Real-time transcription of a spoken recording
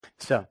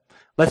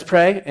Let's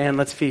pray and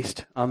let's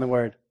feast on the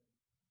word.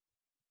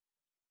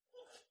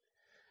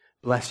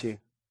 Bless you.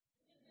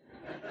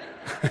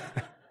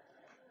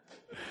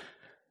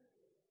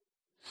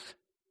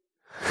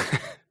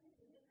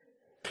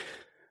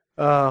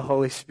 Oh,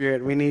 Holy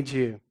Spirit, we need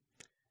you.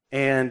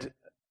 And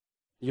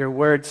your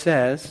word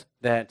says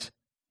that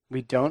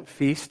we don't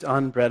feast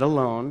on bread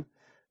alone,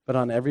 but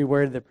on every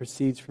word that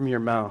proceeds from your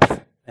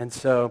mouth. And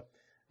so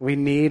we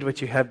need what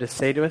you have to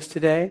say to us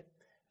today.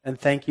 And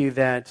thank you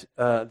that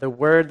the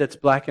word that's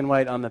black and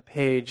white on the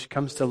page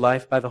comes to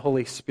life by the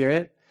Holy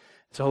Spirit.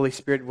 So Holy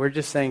Spirit, we're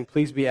just saying,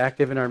 please be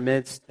active in our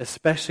midst,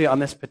 especially on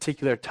this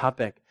particular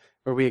topic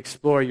where we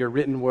explore your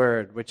written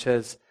word, which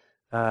has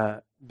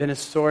been a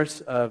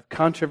source of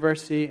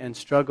controversy and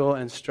struggle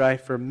and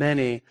strife for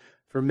many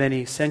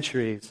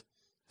centuries.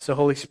 So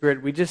Holy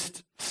Spirit, we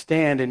just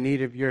stand in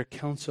need of your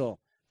counsel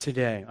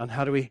today on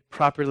how do we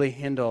properly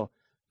handle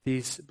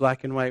these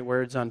black and white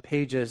words on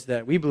pages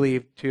that we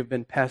believe to have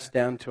been passed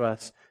down to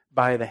us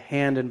by the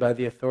hand and by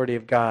the authority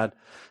of God.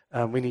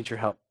 We need your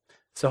help.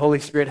 So Holy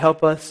Spirit,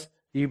 help us.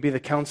 You be the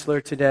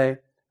counselor today,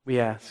 we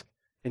ask.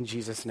 In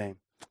Jesus' name,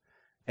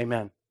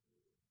 amen.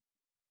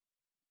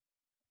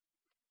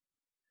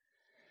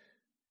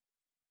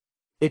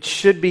 It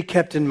should be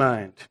kept in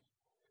mind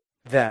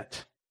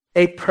that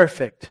a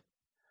perfect,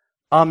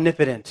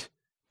 omnipotent,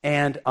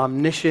 and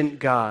omniscient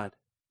God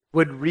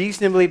would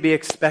reasonably be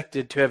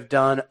expected to have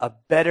done a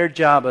better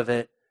job of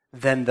it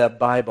than the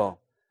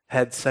Bible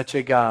had such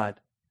a God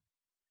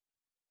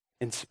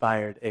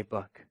inspired a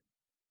book.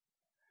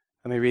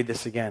 Let me read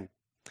this again.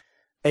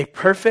 A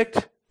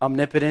perfect,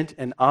 omnipotent,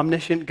 and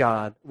omniscient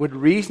God would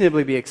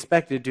reasonably be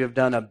expected to have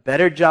done a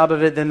better job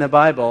of it than the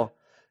Bible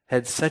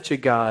had such a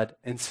God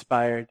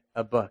inspired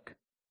a book.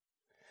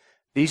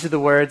 These are the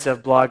words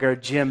of blogger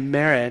Jim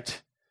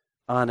Merritt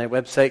on a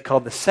website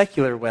called The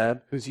Secular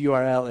Web, whose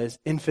URL is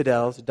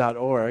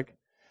infidels.org.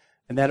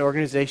 And that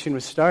organization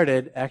was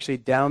started actually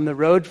down the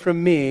road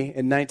from me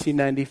in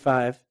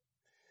 1995.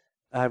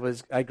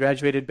 I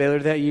graduated Baylor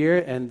that year,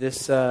 and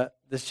this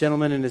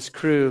gentleman and his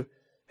crew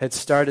had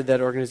started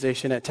that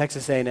organization at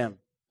Texas A&M.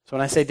 So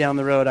when I say down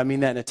the road, I mean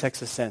that in a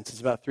Texas sense.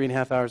 It's about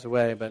 3.5 hours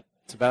away, but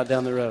it's about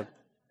down the road.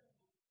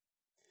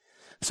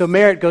 So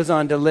Merritt goes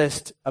on to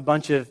list a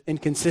bunch of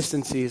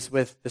inconsistencies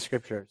with the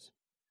Scriptures.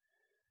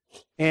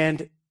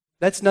 And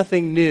that's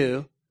nothing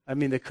new. I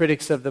mean, the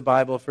critics of the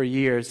Bible for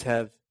years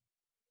have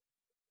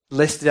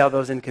listed out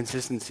those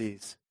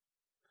inconsistencies.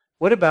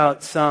 What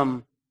about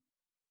some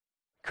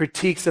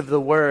critiques of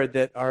the Word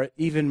that are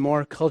even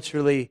more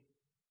culturally,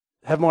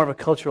 have more of a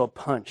cultural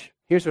punch?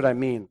 Here's what I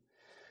mean.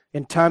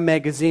 In Time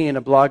magazine,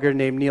 a blogger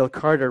named Neil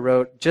Carter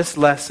wrote just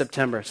last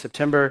September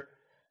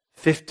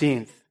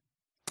 15th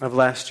of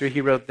last year,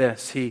 he wrote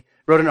this. He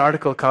wrote an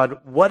article called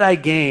What I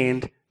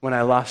Gained When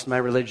I Lost My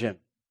Religion.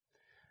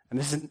 And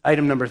this is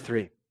item number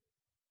 3.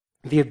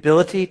 The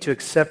ability to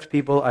accept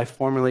people I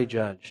formerly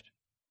judged.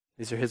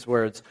 These are his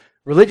words.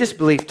 Religious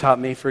belief taught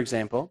me, for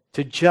example,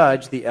 to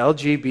judge the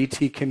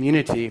LGBT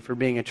community for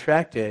being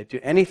attracted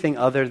to anything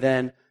other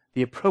than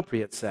the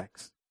appropriate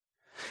sex.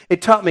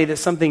 It taught me that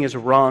something is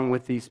wrong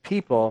with these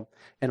people,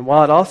 and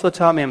while it also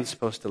taught me I'm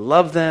supposed to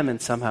love them and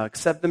somehow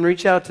accept them,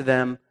 reach out to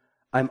them,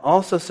 I'm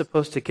also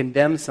supposed to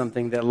condemn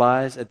something that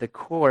lies at the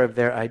core of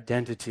their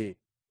identity.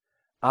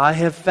 I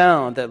have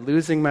found that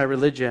losing my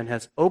religion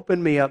has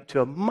opened me up to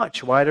a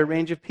much wider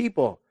range of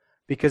people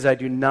because I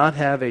do not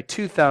have a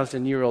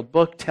 2,000-year-old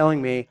book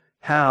telling me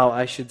how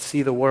I should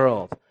see the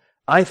world.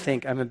 I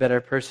think I'm a better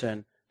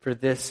person for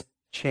this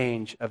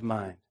change of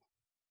mind.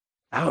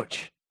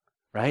 Ouch,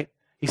 right?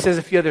 He says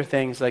a few other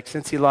things, like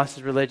since he lost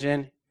his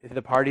religion,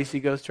 the parties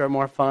he goes to are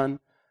more fun.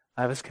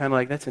 I was kind of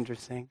like, that's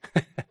interesting.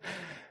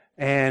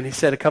 And he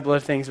said a couple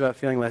of things about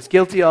feeling less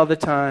guilty all the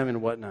time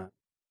and whatnot.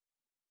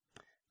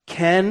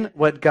 Can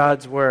what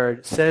God's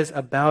Word says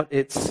about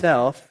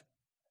itself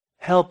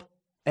help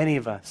any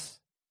of us?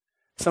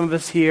 Some of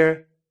us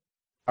here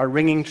are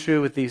ringing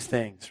true with these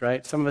things,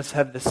 right? Some of us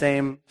have the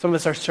same, some of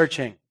us are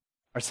searching,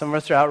 or some of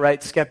us are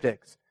outright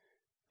skeptics.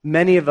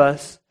 Many of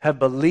us have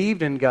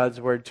believed in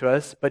God's Word to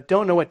us, but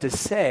don't know what to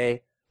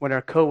say when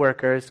our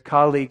coworkers,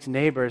 colleagues,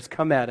 neighbors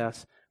come at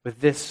us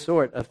with this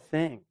sort of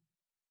thing.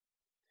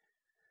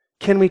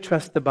 Can we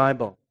trust the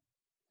Bible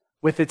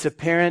with its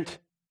apparent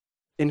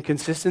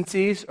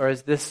inconsistencies, or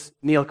as this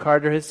Neil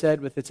Carter has said,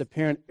 with its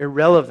apparent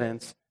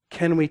irrelevance?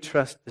 Can we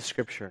trust the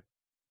Scripture?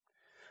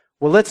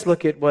 Well, let's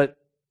look at what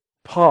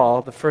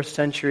Paul, the first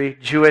century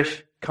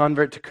Jewish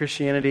convert to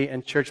Christianity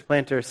and church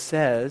planter,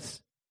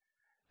 says,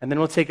 and then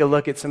we'll take a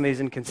look at some of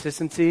these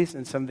inconsistencies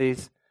and some of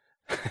these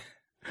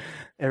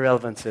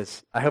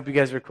irrelevances. I hope you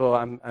guys are cool.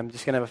 I'm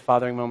just going to have a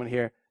fathering moment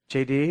here.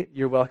 JD,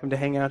 you're welcome to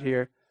hang out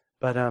here.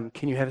 But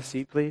can you have a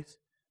seat, please?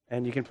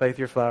 And you can play with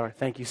your flower.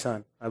 Thank you,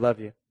 son. I love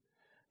you.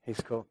 He's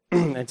cool.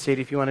 And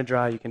Sadie, if you want to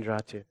draw, you can draw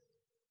too.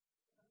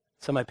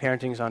 So my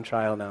parenting's on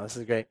trial now. This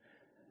is great.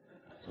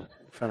 In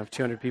front of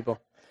 200 people.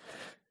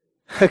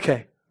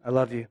 Okay, I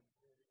love you.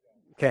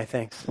 Okay,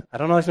 thanks. I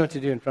don't always know what to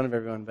do in front of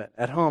everyone, but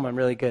at home I'm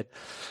really good.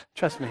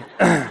 Trust me.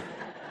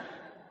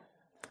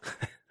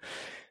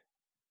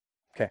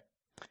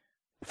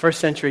 First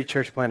century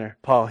church planner,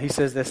 Paul, he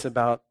says this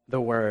about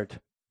the Word,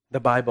 the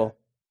Bible.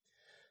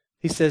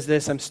 He says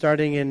this, I'm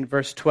starting in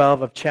verse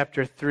 12 of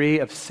chapter 3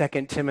 of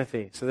 2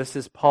 Timothy. So this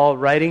is Paul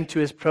writing to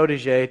his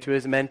protege, to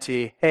his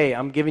mentee, hey,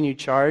 I'm giving you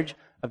charge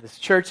of this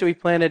church that we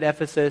planted at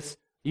Ephesus.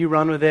 You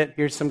run with it.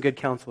 Here's some good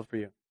counsel for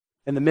you.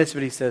 In the midst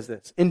of it, he says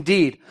this,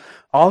 indeed,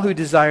 all who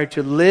desire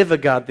to live a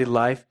godly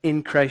life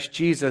in Christ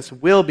Jesus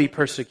will be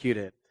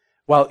persecuted,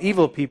 while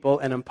evil people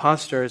and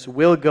impostors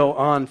will go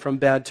on from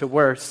bad to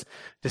worse,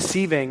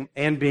 deceiving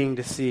and being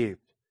deceived.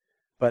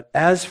 But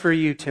as for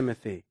you,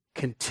 Timothy,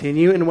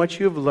 continue in what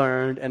you have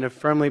learned and have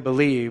firmly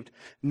believed,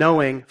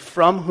 knowing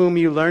from whom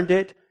you learned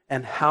it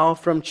and how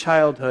from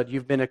childhood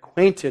you've been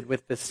acquainted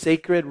with the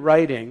sacred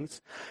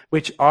writings,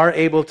 which are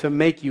able to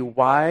make you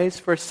wise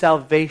for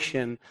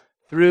salvation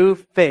through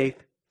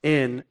faith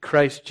in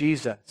Christ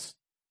Jesus.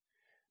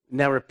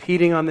 Now,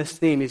 repeating on this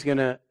theme, he's going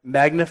to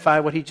magnify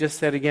what he just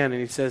said again,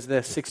 and he says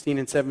this, 16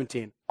 and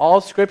 17.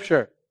 All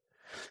Scripture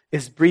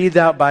is breathed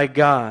out by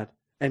God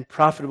and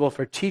profitable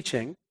for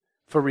teaching,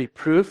 for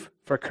reproof,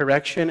 for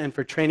correction, and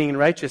for training in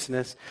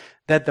righteousness,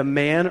 that the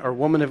man or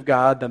woman of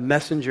God, the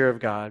messenger of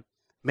God,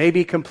 may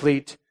be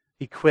complete,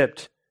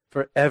 equipped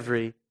for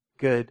every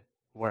good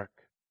work.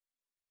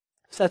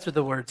 So that's what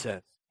the Word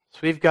says. So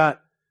we've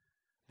got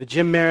the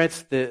Jim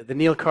Merritts, the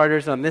Neil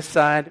Carters on this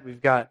side.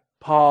 We've got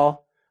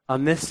Paul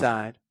on this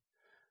side.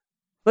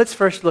 Let's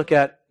first look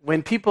at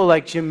when people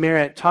like Jim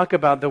Merritt talk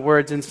about the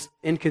words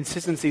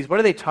inconsistencies, what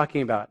are they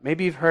talking about?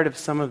 Maybe you've heard of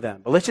some of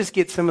them, but let's just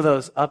get some of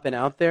those up and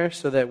out there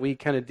so that we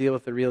kind of deal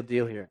with the real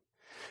deal here.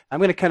 I'm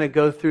going to kind of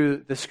go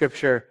through the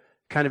Scripture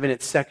kind of in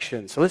its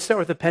sections. So let's start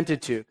with the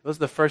Pentateuch. Those are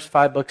the first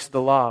 5 books of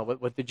the law,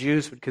 what the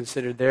Jews would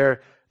consider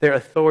their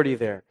authority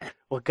there.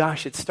 Well,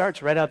 gosh, it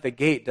starts right out the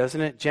gate, doesn't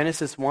it?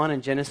 Genesis 1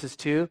 and Genesis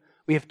 2.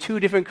 We have 2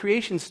 different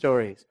creation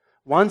stories.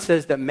 One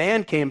says that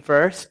man came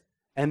first,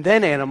 and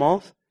then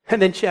animals.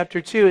 And then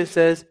chapter 2, it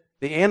says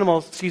the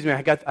animals,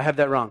 I have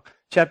that wrong.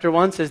 Chapter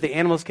 1 says the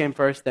animals came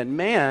first, then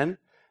man.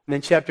 And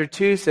then chapter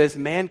 2 says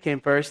man came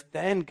first,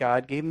 then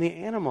God gave him the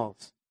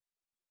animals.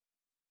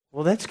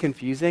 Well, that's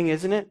confusing,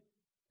 isn't it?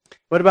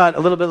 What about a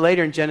little bit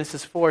later in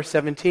Genesis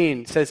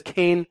 4:17? It says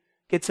Cain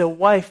gets a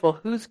wife. Well,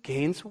 who's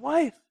Cain's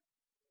wife?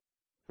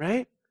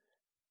 Right?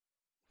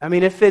 I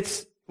mean, if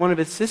it's one of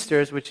his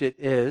sisters, which it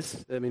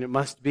is, it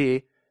must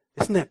be,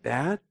 isn't that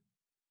bad?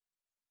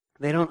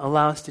 They don't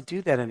allow us to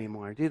do that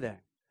anymore, do they?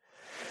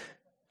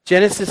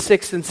 Genesis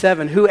 6 and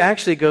 7, who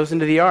actually goes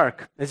into the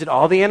ark? Is it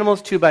all the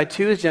animals 2 by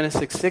 2, as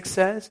Genesis 6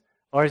 says?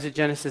 Or is it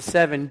Genesis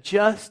 7,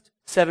 just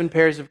 7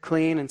 pairs of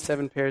clean and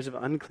 7 pairs of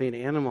unclean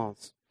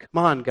animals?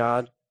 Come on,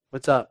 God.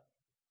 What's up?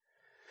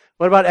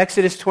 What about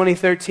Exodus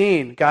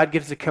 20:13? God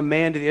gives a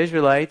command to the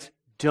Israelites,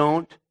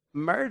 don't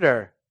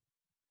murder.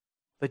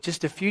 But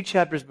just a few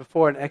chapters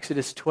before in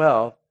Exodus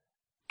 12,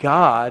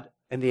 God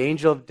and the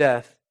angel of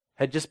death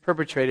had just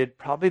perpetrated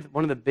probably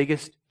one of the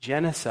biggest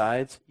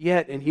genocides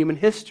yet in human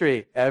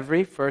history.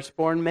 Every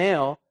firstborn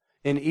male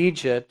in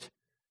Egypt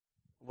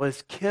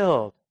was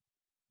killed.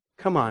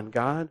 Come on,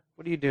 God.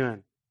 What are you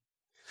doing?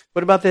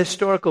 What about the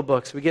historical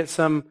books? We get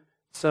some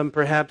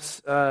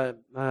perhaps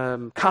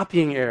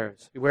copying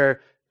errors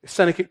where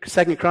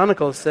Second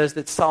Chronicles says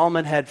that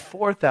Solomon had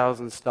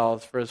 4,000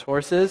 stalls for his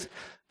horses,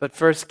 but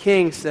First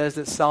Kings says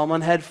that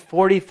Solomon had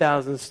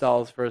 40,000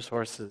 stalls for his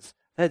horses.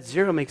 That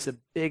 0 makes a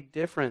big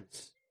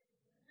difference.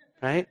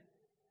 Right?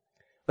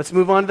 Let's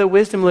move on to the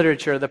wisdom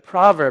literature, the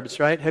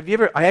Proverbs, right?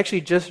 I actually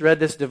just read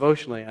this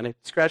devotionally, and I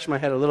scratched my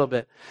head a little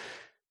bit.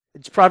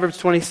 It's Proverbs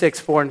 26,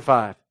 4 and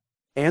 5.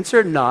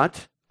 Answer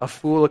not a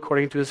fool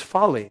according to his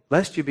folly,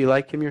 lest you be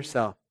like him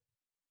yourself.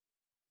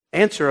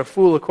 Answer a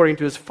fool according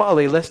to his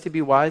folly, lest he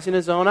be wise in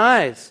his own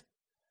eyes.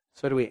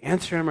 So do we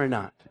answer him or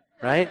not?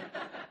 Right?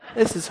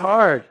 This is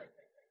hard.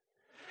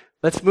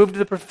 Let's move to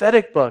the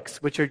prophetic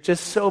books, which are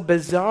just so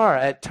bizarre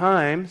at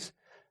times.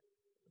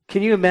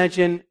 Can you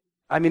imagine?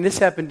 This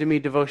happened to me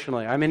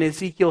devotionally. I'm in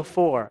Ezekiel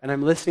 4, and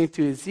I'm listening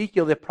to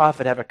Ezekiel the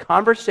prophet have a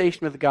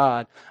conversation with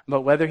God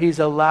about whether he's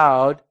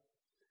allowed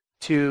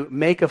to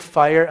make a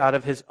fire out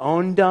of his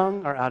own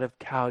dung or out of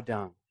cow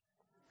dung,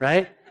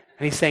 right?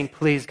 And he's saying,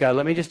 please, God,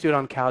 let me just do it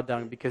on cow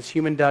dung because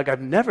human dung,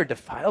 I've never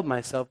defiled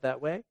myself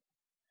that way,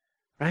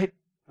 right?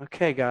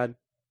 Okay, God.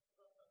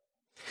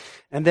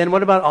 And then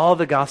what about all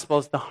the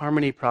Gospels, the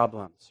harmony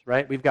problems,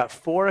 right? We've got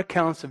 4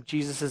 accounts of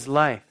Jesus'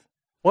 life.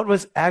 What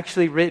was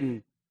actually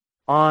written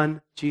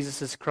on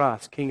Jesus'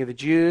 cross? King of the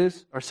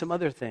Jews or some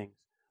other things?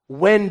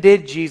 When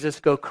did Jesus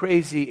go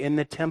crazy in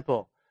the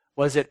temple?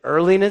 Was it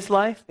early in his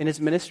life, in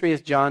his ministry,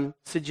 as John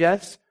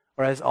suggests?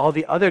 Or as all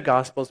the other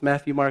Gospels,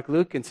 Matthew, Mark,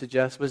 Luke, can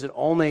suggest, was it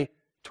only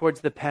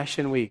towards the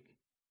Passion Week?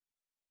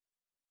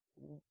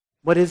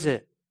 What is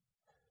it?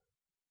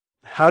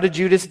 How did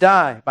Judas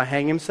die? By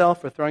hanging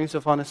himself or throwing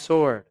himself on a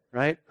sword,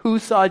 right? Who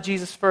saw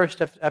Jesus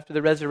first after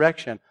the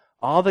resurrection?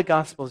 All the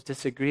Gospels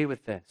disagree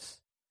with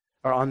this,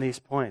 or on these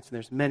points, and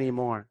there's many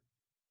more.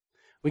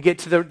 We get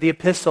to the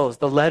epistles,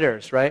 the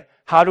letters, right?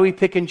 How do we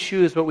pick and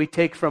choose what we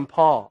take from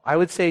Paul? I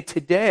would say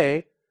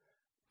today,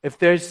 if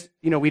there's,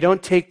 we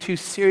don't take too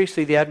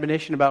seriously the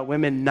admonition about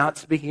women not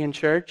speaking in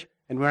church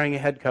and wearing a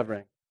head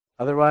covering.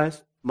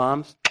 Otherwise,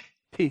 moms,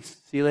 peace.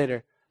 See you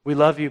later. We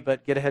love you,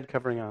 but get a head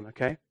covering on,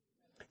 okay?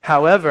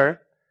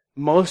 However,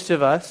 most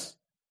of us,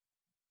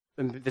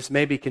 and this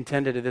may be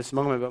contended at this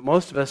moment, but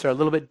most of us are a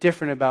little bit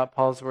different about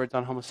Paul's words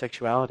on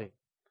homosexuality,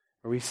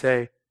 where we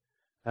say,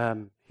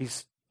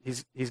 he's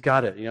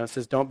got it. It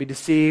says, don't be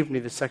deceived,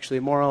 neither sexually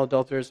immoral,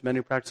 adulterers, men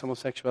who practice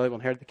homosexuality will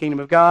inherit the kingdom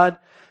of God.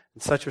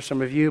 And such were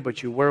some of you,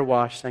 but you were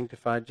washed,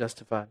 sanctified,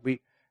 justified.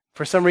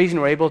 For some reason,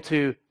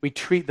 we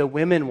treat the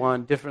women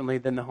one differently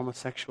than the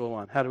homosexual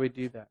one. How do we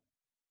do that?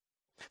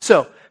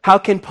 So, how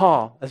can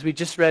Paul, as we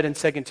just read in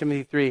 2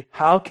 Timothy 3,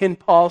 how can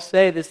Paul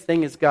say this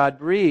thing is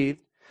God-breathed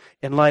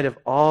in light of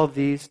all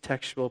these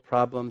textual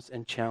problems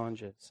and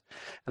challenges?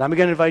 And I'm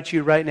going to invite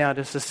you right now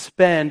to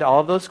suspend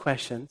all of those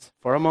questions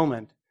for a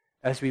moment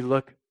as we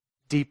look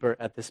deeper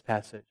at this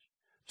passage.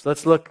 So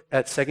let's look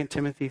at 2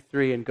 Timothy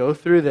 3 and go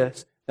through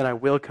this, then I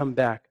will come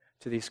back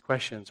to these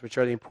questions, which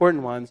are the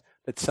important ones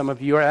that some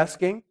of you are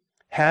asking,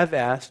 have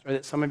asked, or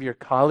that some of your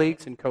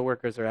colleagues and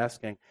coworkers are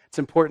asking. It's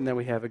important that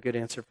we have a good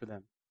answer for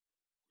them.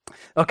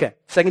 Okay,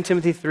 2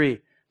 Timothy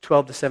 3,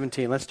 12 to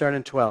 17. Let's start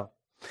in 12.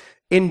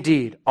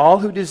 Indeed, all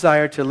who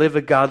desire to live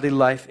a godly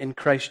life in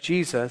Christ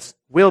Jesus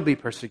will be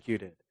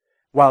persecuted,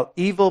 while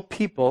evil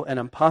people and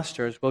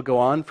impostors will go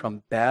on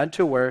from bad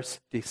to worse,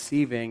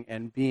 deceiving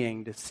and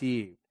being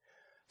deceived.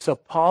 So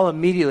Paul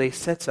immediately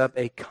sets up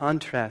a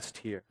contrast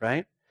here,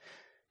 right?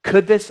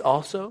 Could this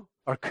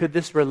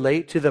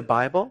relate to the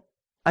Bible?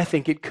 I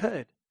think it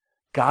could.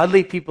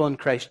 Godly people in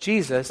Christ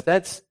Jesus,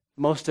 that's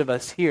most of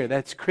us here.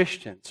 That's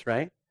Christians,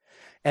 right?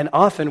 And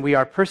often we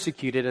are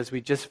persecuted, as we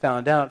just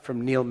found out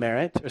from Jim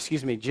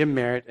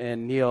Merritt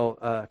and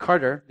Neil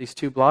Carter, these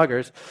two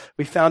bloggers.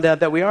 We found out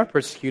that we are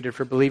persecuted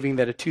for believing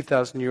that a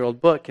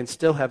 2,000-year-old book can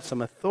still have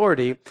some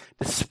authority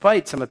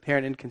despite some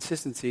apparent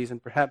inconsistencies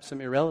and perhaps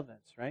some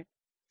irrelevance, right?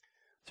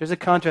 So there's a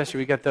contrast here.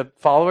 We've got the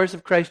followers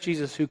of Christ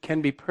Jesus who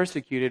can be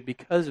persecuted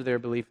because of their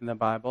belief in the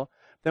Bible.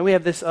 Then we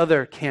have this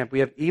other camp. We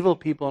have evil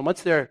people. And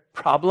what's their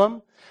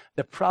problem?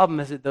 The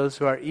problem is that those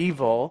who are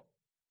evil,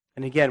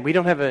 and again,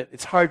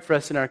 it's hard for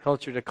us in our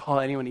culture to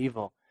call anyone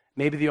evil.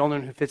 Maybe the only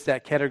one who fits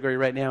that category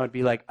right now would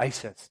be like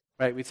ISIS,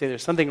 right? We'd say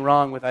there's something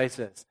wrong with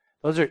ISIS.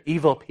 Those are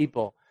evil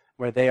people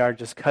where they are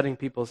just cutting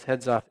people's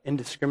heads off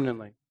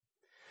indiscriminately.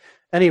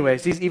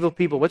 Anyways, these evil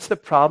people, what's the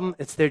problem?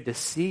 It's they're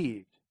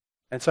deceived.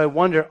 And so I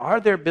wonder, are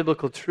there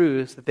biblical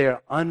truths that they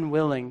are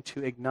unwilling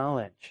to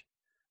acknowledge?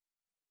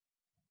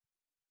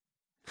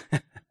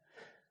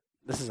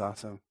 This is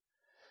awesome.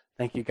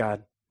 Thank you,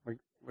 God.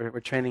 We're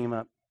training him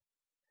up.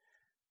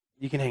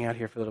 You can hang out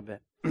here for a little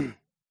bit.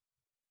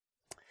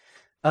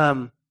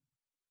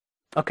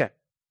 Okay.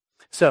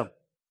 So,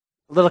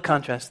 a little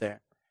contrast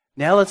there.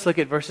 Now let's look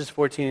at verses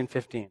 14 and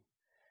 15.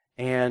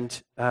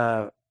 And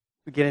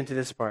we get into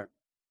this part.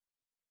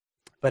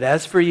 But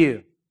as for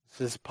you,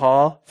 this is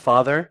Paul,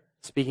 father,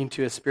 speaking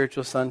to his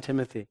spiritual son,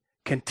 Timothy.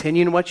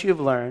 Continue in what you have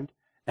learned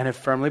and have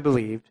firmly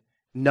believed,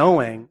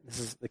 knowing, this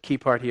is the key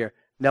part here,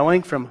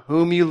 knowing from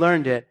whom you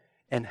learned it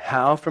and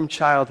how from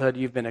childhood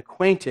you've been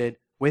acquainted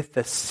with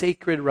the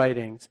sacred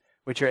writings,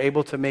 which are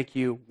able to make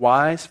you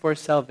wise for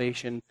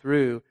salvation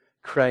through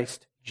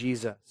Christ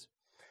Jesus.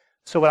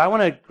 So what I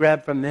want to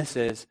grab from this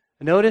is,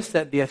 notice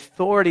that the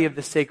authority of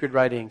the sacred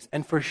writings,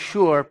 and for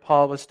sure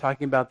Paul was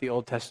talking about the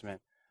Old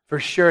Testament. For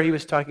sure he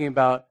was talking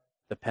about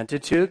the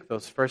Pentateuch,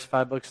 those first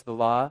 5 books of the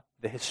law,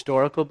 the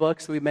historical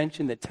books that we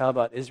mentioned that tell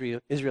about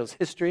Israel's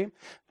history,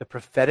 the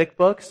prophetic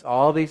books,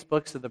 all these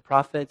books of the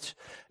prophets,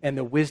 and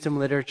the wisdom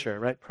literature,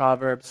 right?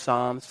 Proverbs,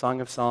 Psalms,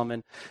 Song of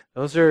Solomon.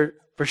 Those are,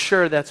 for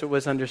sure, that's what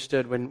was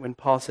understood when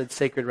Paul said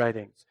sacred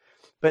writings.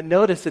 But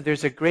notice that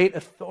there's a great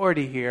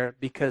authority here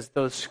because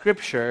those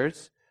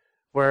scriptures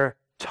were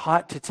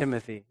taught to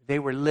Timothy. They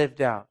were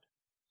lived out.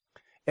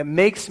 It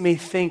makes me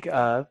think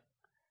of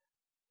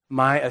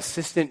my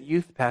assistant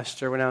youth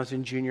pastor when I was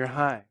in junior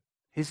high.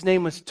 His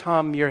name was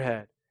Tom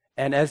Muirhead.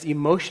 And as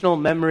emotional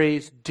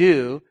memories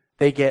do,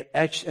 they get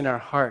etched in our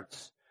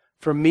hearts.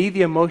 For me,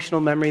 the emotional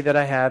memory that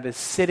I have is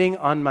sitting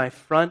on my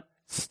front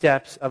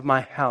steps of my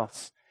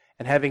house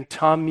and having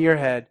Tom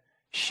Muirhead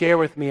share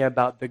with me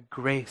about the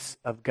grace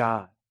of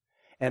God.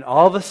 And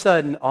all of a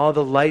sudden, all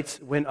the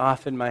lights went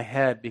off in my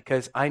head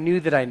because I knew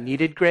that I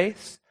needed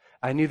grace.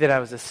 I knew that I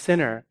was a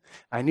sinner.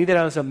 I knew that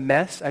I was a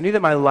mess. I knew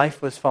that my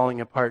life was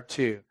falling apart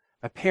too.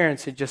 My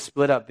parents had just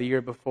split up the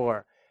year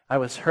before. I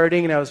was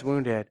hurting and I was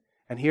wounded.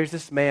 And here's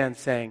this man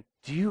saying,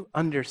 do you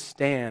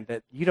understand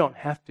that you don't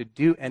have to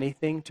do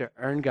anything to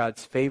earn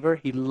God's favor?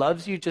 He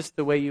loves you just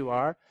the way you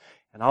are.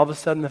 And all of a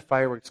sudden the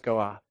fireworks go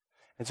off.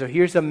 And so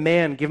here's a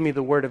man giving me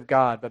the word of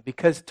God. But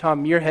because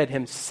Tom Muirhead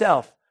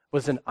himself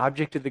was an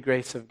object of the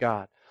grace of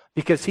God,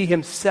 because he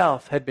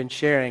himself had been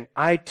sharing,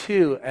 I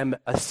too am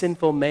a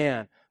sinful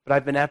man, but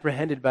I've been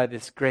apprehended by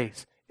this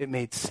grace, it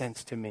made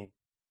sense to me.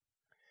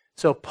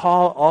 So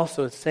Paul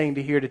also is saying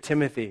to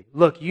Timothy,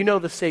 look, you know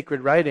the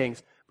sacred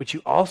writings, but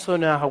you also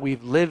know how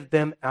we've lived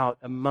them out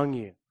among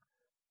you.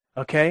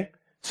 Okay?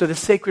 So the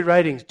sacred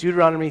writings,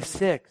 Deuteronomy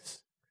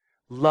 6,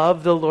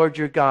 love the Lord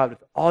your God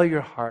with all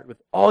your heart,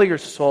 with all your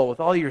soul, with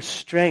all your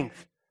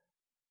strength.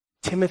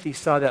 Timothy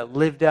saw that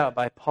lived out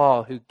by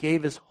Paul, who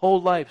gave his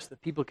whole life so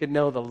that people could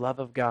know the love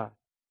of God.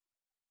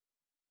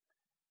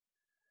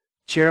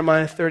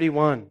 Jeremiah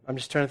 31. I'm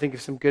just trying to think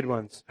of some good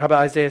ones. How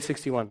about Isaiah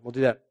 61? We'll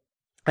do that.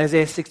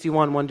 Isaiah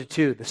 61,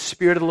 1-2. The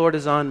Spirit of the Lord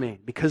is on me,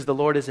 because the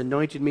Lord has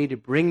anointed me to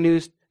bring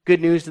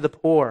good news to the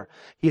poor.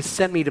 He has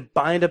sent me to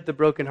bind up the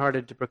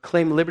brokenhearted, to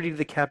proclaim liberty to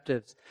the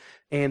captives,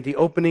 and the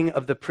opening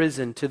of the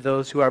prison to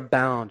those who are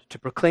bound, to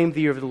proclaim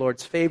the year of the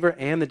Lord's favor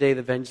and the day of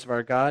the vengeance of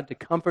our God, to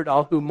comfort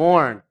all who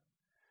mourn.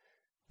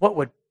 What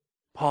would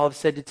Paul have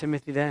said to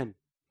Timothy then?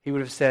 He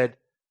would have said,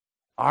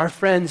 our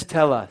friends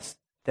tell us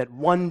that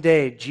one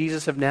day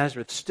Jesus of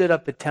Nazareth stood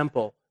up at the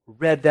temple,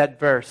 read that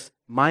verse,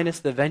 minus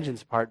the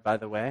vengeance part, by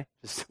the way,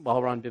 just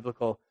while we're on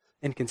biblical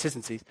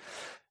inconsistencies.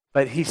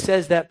 But he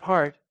says that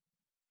part,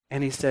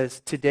 and he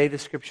says, today the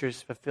scripture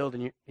is fulfilled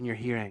in your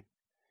hearing.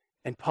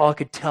 And Paul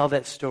could tell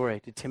that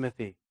story to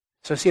Timothy.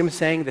 So see what I'm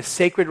saying? The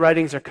sacred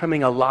writings are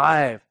coming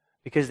alive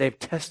because they have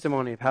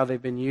testimony of how they've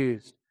been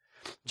used.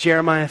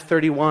 Jeremiah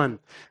 31,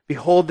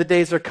 behold, the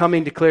days are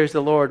coming, declares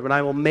the Lord, when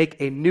I will make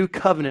a new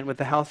covenant with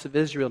the house of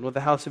Israel and with the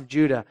house of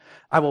Judah.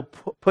 I will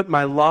put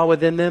my law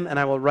within them, and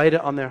I will write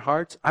it on their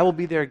hearts. I will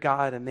be their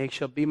God, and they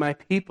shall be my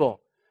people.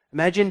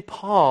 Imagine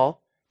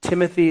Paul,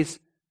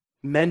 Timothy's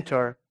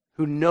mentor,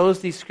 who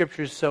knows these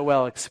scriptures so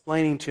well,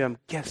 explaining to him,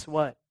 guess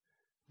what?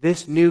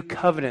 This new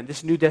covenant,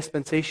 this new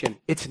dispensation,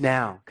 it's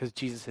now, because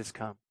Jesus has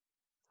come.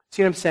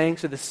 See what I'm saying?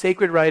 So the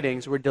sacred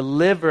writings were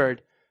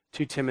delivered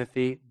to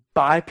Timothy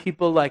by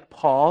people like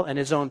Paul and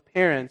his own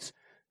parents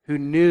who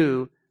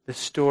knew the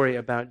story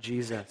about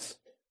Jesus.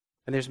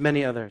 And there's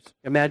many others.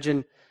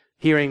 Imagine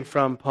hearing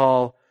from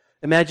Paul.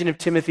 Imagine if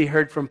Timothy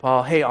heard from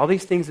Paul, hey, all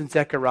these things in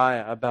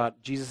Zechariah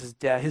about Jesus'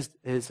 death,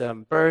 his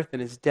birth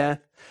and his death,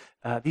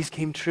 these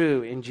came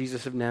true in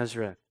Jesus of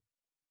Nazareth.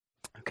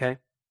 Okay?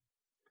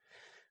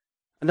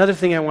 Another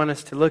thing I want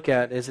us to look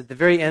at is at the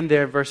very end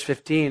there, verse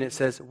 15, it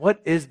says,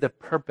 what is the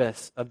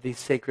purpose of these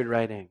sacred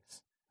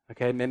writings?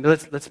 Okay, maybe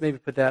let's maybe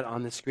put that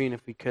on the screen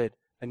if we could.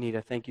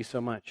 Anita, thank you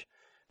so much.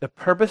 The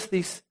purpose of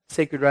these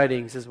sacred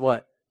writings is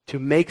what? To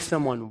make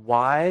someone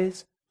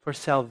wise for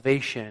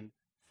salvation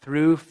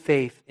through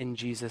faith in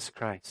Jesus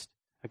Christ.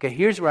 Okay,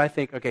 here's where I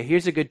think, okay,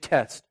 here's a good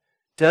test.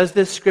 Does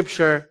this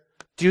scripture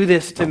do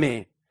this to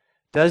me?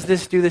 Does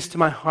this do this to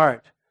my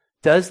heart?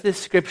 Does this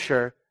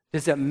scripture,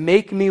 does it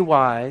make me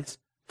wise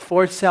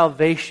for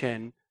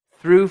salvation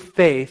through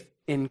faith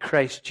in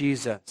Christ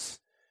Jesus?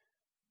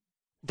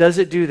 Does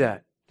it do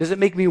that? Does it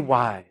make me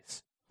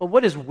wise? Well,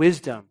 what is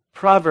wisdom?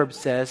 Proverbs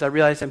says, I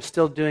realize I'm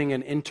still doing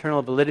an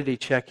internal validity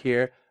check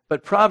here,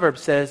 but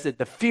Proverbs says that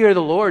the fear of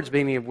the Lord is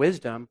beginning of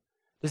wisdom.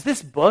 Does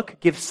this book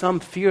give some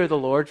fear of the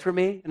Lord for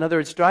me? In other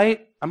words,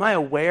 am I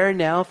aware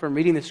now from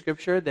reading the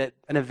scripture that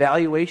an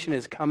evaluation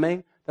is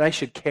coming that I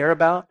should care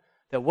about?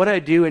 That what I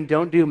do and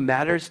don't do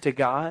matters to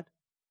God?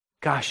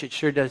 Gosh, it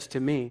sure does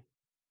to me.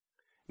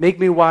 Make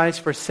me wise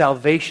for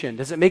salvation.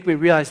 Does it make me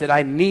realize that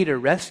I need a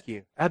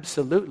rescue?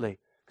 Absolutely.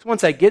 Because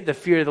once I get the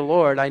fear of the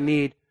Lord,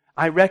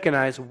 I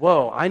recognize,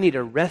 whoa, I need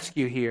a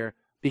rescue here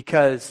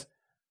because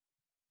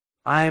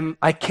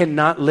I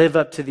cannot live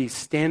up to these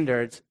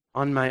standards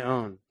on my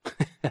own.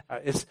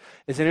 Is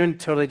anyone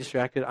totally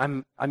distracted?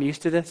 I'm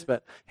used to this,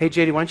 but hey,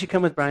 JD, why don't you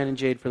come with Brian and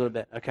Jade for a little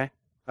bit, okay?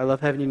 I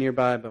love having you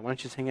nearby, but why don't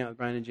you just hang out with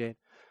Brian and Jade?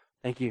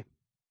 Thank you.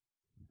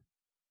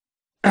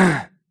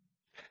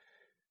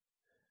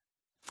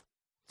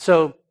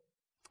 So,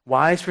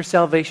 wise for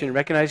salvation,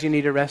 recognize you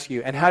need a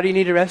rescue. And how do you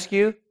need a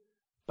rescue?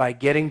 By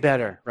getting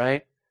better,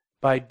 right?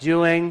 By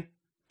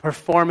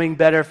performing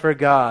better for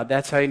God.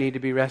 That's how you need to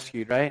be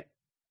rescued, right?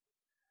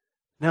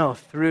 No,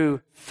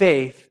 through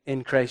faith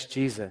in Christ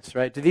Jesus,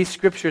 right? Do these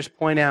scriptures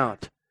point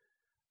out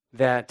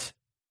that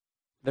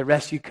the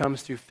rescue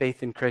comes through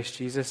faith in Christ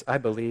Jesus? I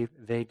believe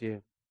they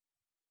do.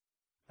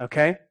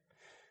 Okay?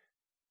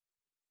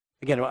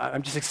 Again,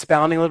 I'm just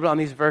expounding a little bit on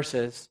these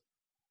verses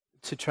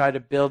to try to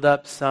build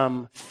up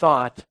some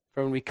thought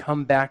for when we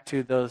come back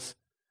to those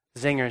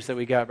zingers that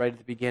we got right at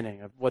the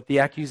beginning of what the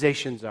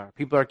accusations are.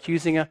 People are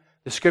accusing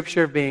the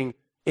scripture of being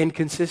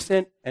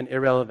inconsistent and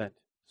irrelevant.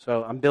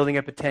 So I'm building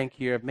up a tank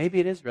here of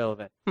maybe it is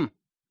relevant.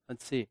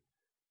 Let's see.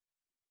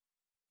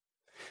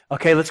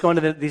 Okay, let's go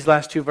into these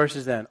last two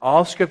verses then.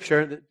 All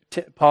scripture,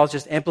 Paul's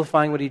just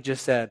amplifying what he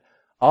just said.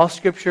 All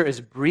scripture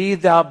is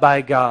breathed out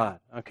by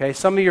God. Okay,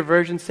 some of your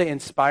versions say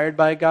inspired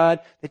by God.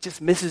 It just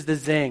misses the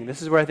zing.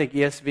 This is where I think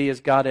ESV has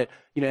got it.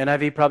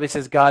 NIV probably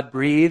says God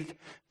breathed,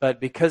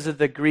 but because of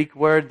the Greek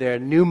word there,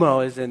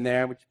 pneumo is in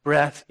there, which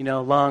breath,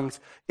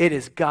 lungs. It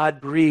is God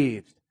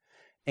breathed,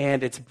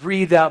 and it's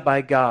breathed out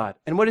by God.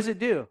 And what does it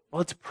do?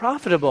 Well, it's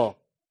profitable.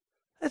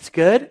 That's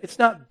good. It's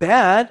not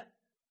bad.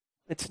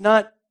 It's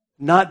not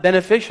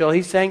beneficial.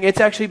 He's saying it's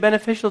actually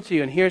beneficial to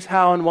you, and here's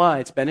how and why.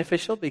 It's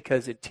beneficial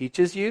because it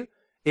teaches you.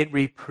 It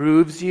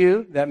reproves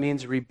you. That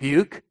means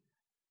rebuke.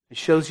 It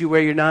shows you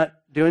where you're not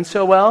doing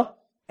so well.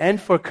 And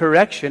for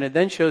correction, it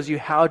then shows you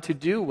how to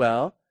do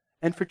well.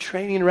 and for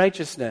training in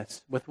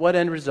righteousness, with what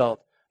end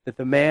result? That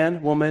the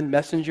man, woman,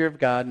 messenger of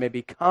God may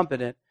be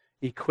competent,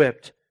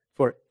 equipped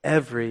for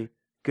every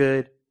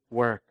good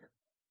work.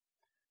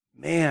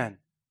 Man,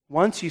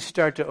 once you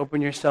start to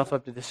open yourself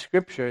up to the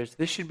Scriptures,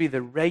 this should be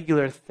the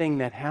regular thing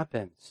that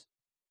happens.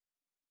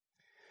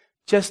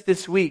 Just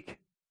this week,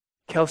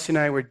 Kelsey and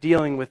I were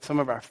dealing with some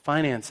of our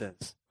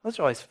finances. Those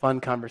are always fun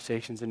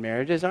conversations in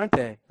marriages, aren't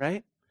they?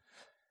 Right?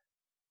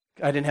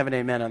 I didn't have an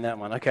amen on that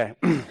one. Okay.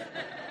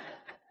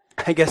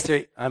 I guess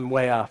I'm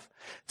way off.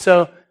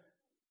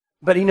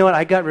 But you know what?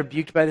 I got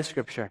rebuked by the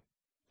Scripture.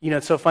 You know,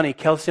 it's so funny.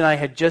 Kelsey and I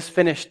had just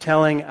finished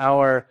telling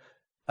our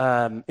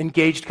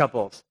engaged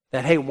couples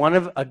that, hey,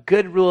 a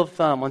good rule of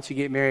thumb once you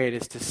get married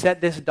is to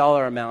set this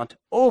dollar amount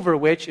over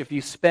which if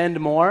you spend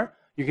more,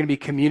 you're going to be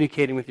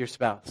communicating with your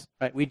spouse.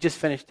 Right? We just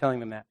finished telling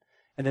them that.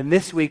 And then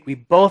this week, we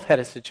both had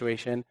a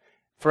situation.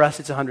 For us,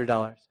 it's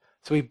 $100.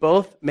 So we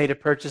both made a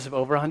purchase of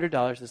over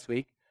 $100 this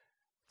week.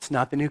 It's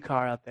not the new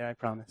car out there, I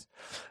promise.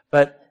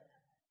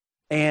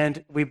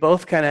 And we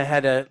both kind of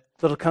had a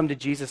little come to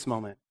Jesus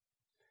moment.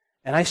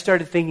 And I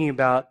started thinking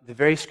about the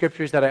very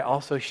scriptures that I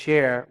also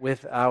share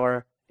with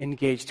our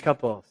engaged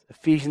couples.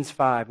 Ephesians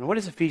 5. And what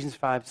does Ephesians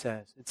 5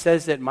 say? It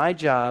says that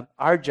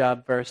our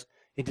job first,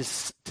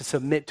 is to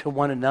submit to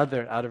one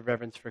another out of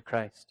reverence for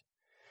Christ.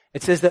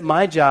 It says that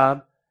my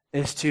job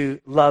is to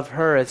love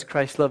her as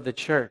Christ loved the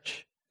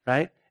church,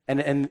 right?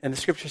 And the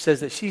scripture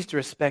says that she's to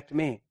respect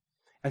me.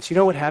 And so you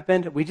know what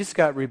happened? We just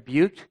got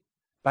rebuked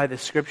by the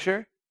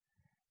scripture,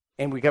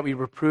 and we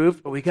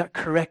reproved, but we got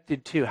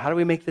corrected too. How do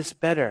we make this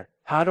better?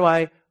 How do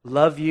I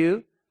love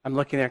you? I'm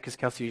looking there because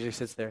Kelsey usually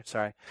sits there.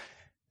 Sorry.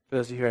 For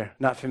those of you who are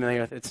not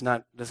familiar with it, it's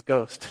not this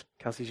ghost.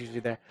 Kelsey's usually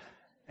there.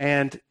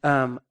 And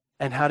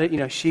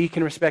how she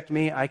can respect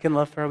me, I can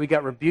love her. We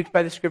got rebuked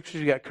by the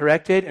scriptures, we got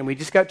corrected, and we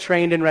just got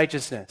trained in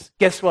righteousness.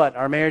 Guess what?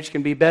 Our marriage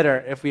can be better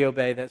if we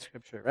obey that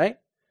scripture, right?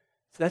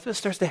 So that's what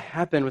starts to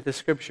happen with the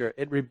scripture.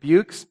 It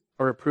rebukes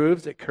or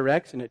reproves, it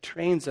corrects, and it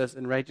trains us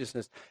in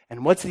righteousness.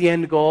 And what's the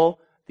end goal?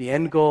 The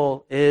end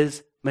goal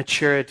is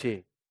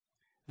maturity.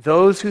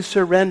 Those who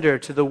surrender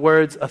to the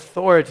word's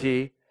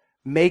authority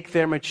make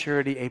their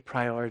maturity a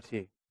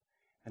priority.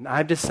 And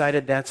I've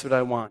decided that's what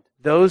I want.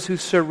 Those who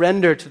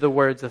surrender to the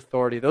word's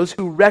authority, those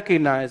who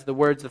recognize the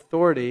word's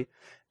authority,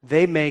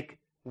 we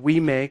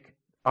make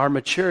our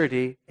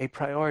maturity a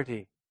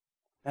priority.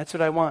 That's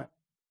what I want.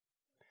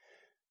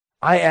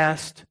 I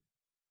asked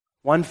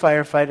one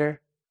firefighter,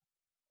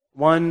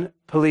 one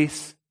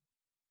police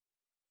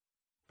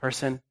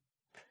person,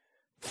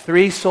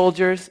 3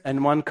 soldiers,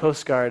 and 1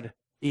 Coast Guard,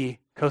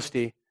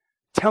 Coastie,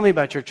 tell me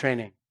about your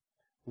training.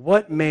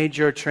 What made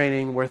your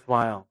training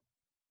worthwhile?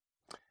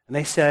 And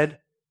they said,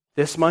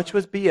 this much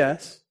was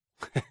BS,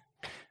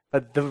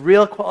 but the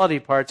real quality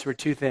parts were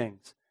 2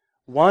 things.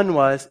 One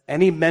was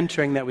any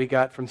mentoring that we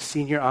got from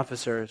senior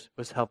officers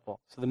was helpful.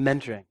 So the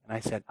mentoring. And I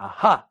said,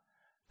 aha,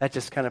 that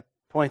just kind of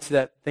points to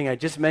that thing I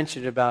just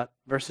mentioned about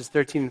verses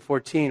 13 and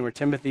 14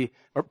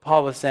 where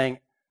Paul was saying,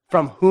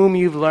 from whom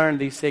you've learned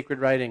these sacred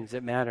writings,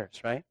 it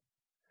matters, right?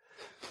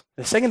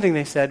 The second thing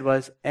they said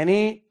was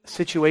any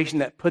situation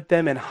that put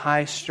them in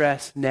high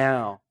stress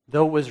now,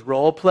 though it was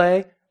role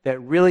play, that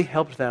really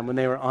helped them when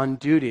they were on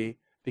duty,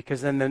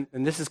 because and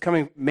this is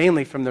coming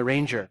mainly from the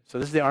Ranger. So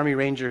this is the Army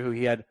Ranger who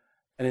he had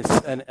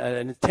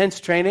an intense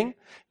training,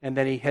 and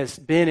then he has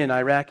been in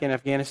Iraq and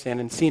Afghanistan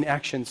and seen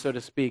action, so to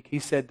speak. He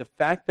said the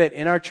fact that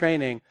in our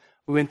training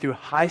we went through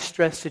high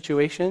stress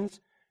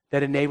situations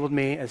that enabled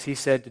me, as he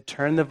said, to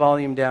turn the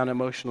volume down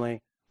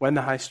emotionally when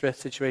the high stress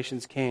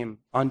situations came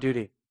on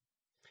duty.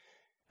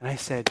 And I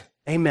said,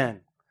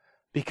 amen.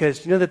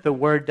 Because you know that the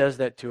Word does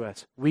that to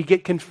us. We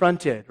get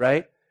confronted,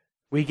 right?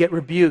 We get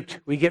rebuked.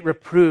 We get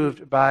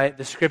reproved by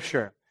the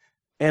Scripture.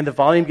 And the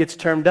volume gets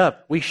turned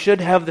up. We should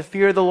have the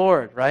fear of the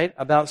Lord, right?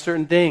 About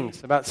certain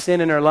things, about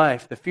sin in our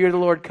life. The fear of the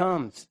Lord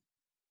comes.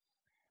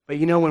 But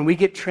you know, when we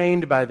get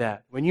trained by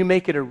that, when you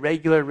make it a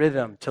regular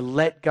rhythm to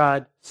let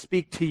God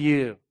speak to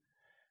you,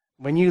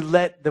 when you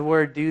let the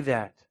Word do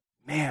that,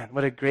 man,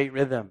 what a great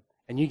rhythm.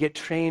 And you get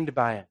trained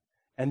by it.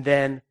 And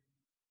then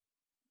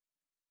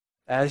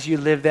as you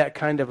live that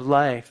kind of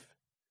life,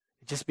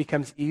 it just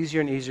becomes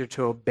easier and easier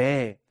to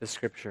obey the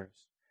Scriptures.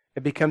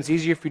 It becomes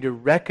easier for you to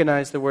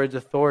recognize the Word's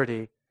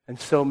authority and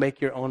so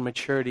make your own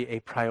maturity a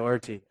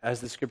priority,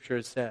 as the Scripture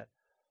has said.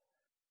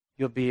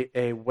 You'll be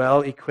a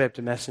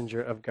well-equipped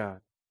messenger of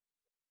God.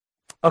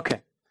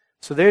 Okay,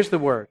 so there's the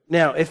Word.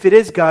 Now, if it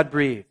is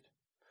God-breathed,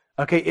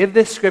 okay, if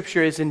this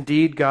Scripture is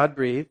indeed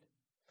God-breathed,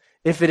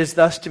 if it is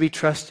thus to be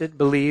trusted,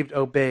 believed,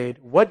 obeyed,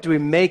 what do we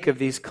make of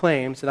these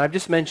claims? And I've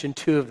just mentioned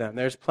 2 of them.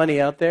 There's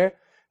plenty out there,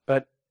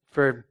 but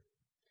for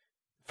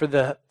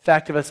the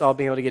fact of us all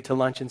being able to get to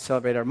lunch and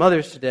celebrate our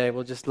mothers today,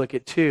 we'll just look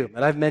at 2.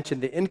 And I've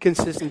mentioned the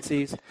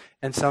inconsistencies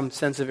and some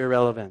sense of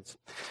irrelevance.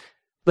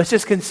 Let's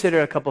just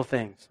consider a couple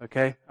things,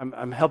 okay?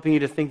 I'm helping you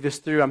to think this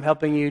through. I'm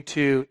helping you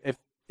to,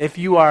 if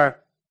you are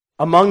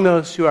among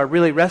those who are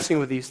really wrestling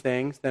with these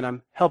things, then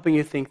I'm helping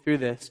you think through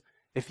this.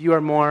 If you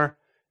are more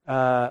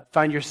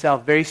find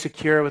yourself very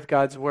secure with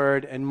God's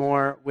word and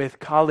more with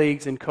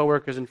colleagues and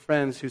coworkers and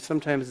friends who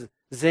sometimes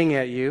zing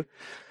at you,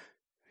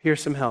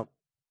 here's some help.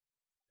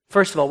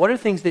 First of all, what are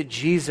things that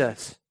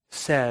Jesus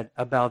said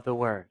about the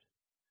word?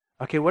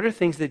 Okay, what are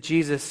things that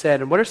Jesus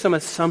said, and what are some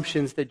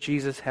assumptions that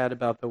Jesus had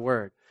about the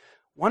word?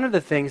 One of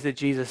the things that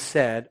Jesus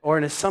said, or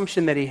an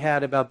assumption that he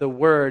had about the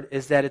word,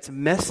 is that its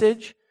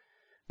message,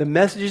 the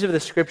messages of the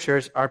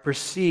scriptures, are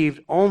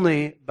perceived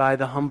only by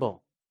the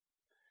humble.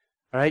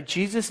 All right,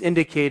 Jesus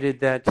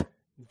indicated that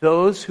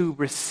those who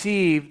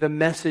receive the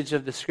message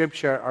of the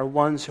scripture are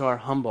ones who are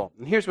humble.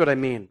 And here's what I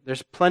mean.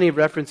 There's plenty of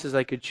references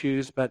I could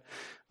choose, but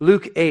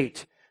Luke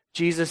 8,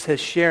 Jesus is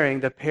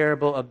sharing the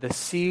parable of the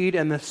seed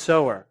and the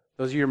sower.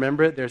 Those of you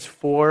remember it, there's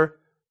 4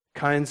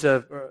 kinds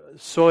of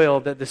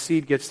soil that the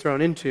seed gets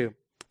thrown into.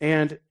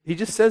 And he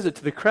just says it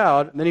to the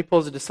crowd, and then he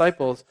pulls the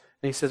disciples,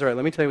 and he says, all right,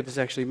 let me tell you what this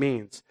actually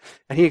means.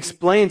 And he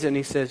explains it, and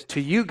he says,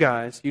 to you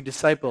guys, you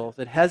disciples,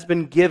 it has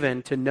been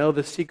given to know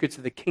the secrets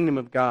of the kingdom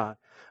of God.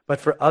 But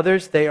for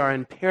others, they are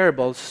in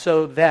parables,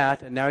 so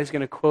that, and now he's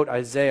going to quote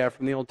Isaiah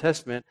from the Old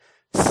Testament,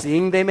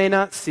 seeing they may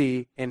not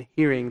see, and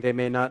hearing they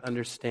may not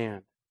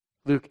understand.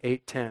 Luke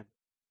 8:10.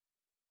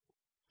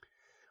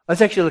 That's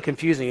actually a little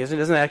confusing, isn't it?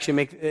 Doesn't it actually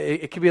make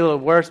it could be a little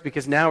worse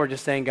because now we're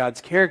just saying God's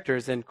character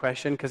is in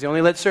question because he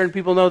only lets certain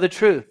people know the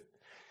truth.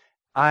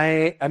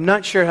 I'm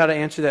not sure how to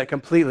answer that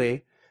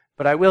completely,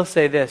 but I will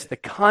say this. The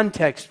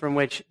context from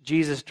which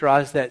Jesus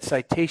draws that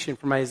citation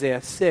from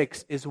Isaiah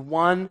 6 is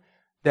one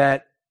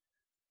that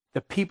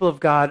the people of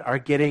God are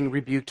getting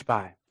rebuked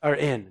by, or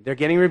in. They're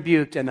getting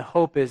rebuked, and the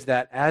hope is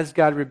that as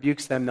God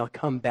rebukes them, they'll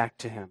come back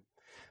to him.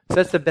 So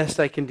that's the best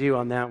I can do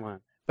on that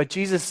one. But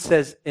Jesus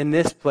says in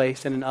this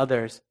place and in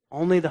others,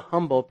 only the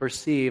humble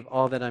perceive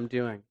all that I'm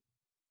doing.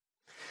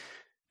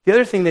 The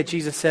other thing that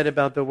Jesus said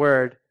about the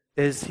word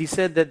is he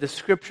said that the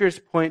scriptures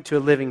point to a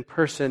living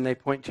person, they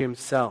point to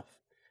himself.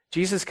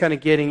 Jesus kind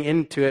of getting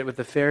into it with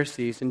the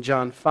Pharisees in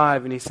John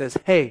 5, and he says,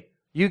 hey,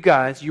 you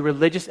guys, you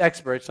religious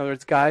experts, in other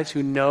words, guys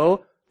who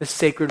know the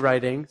sacred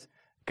writings,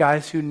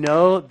 guys who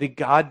know the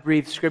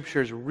God-breathed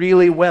scriptures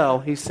really well,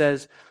 he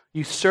says,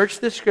 you search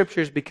the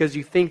scriptures because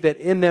you think that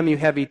in them you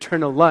have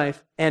eternal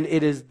life, and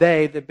it is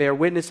they that bear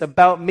witness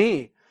about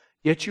me.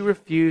 Yet you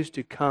refuse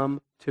to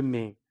come to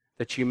me,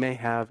 that you may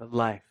have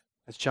life.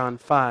 That's John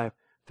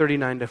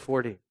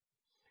 5:39-40.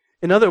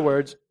 In other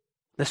words,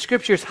 the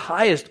scripture's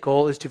highest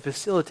goal is to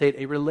facilitate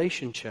a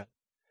relationship.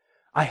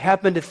 I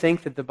happen to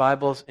think that the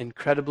Bible's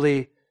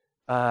incredibly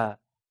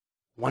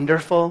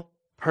wonderful,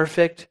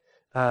 perfect.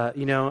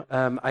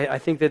 I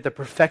think that the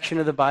perfection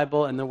of the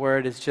Bible and the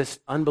Word is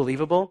just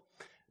unbelievable.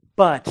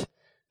 But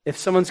if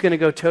someone's going to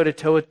go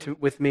toe-to-toe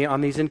with me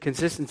on these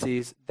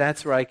inconsistencies,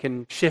 that's where I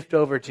can shift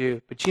over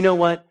to. But you know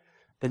what?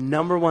 The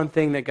number one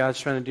thing that God's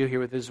trying to do here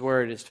with His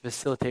Word is to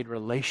facilitate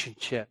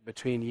relationship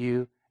between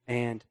you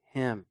and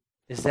Him.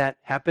 Is that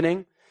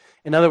happening?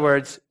 In other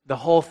words, the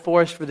whole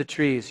forest for the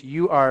trees.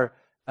 You're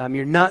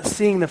not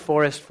seeing the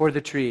forest for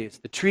the trees.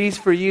 The trees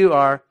for you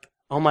are,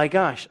 oh my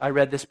gosh, I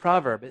read this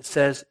proverb. It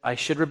says, I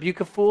should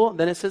rebuke a fool.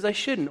 Then it says, I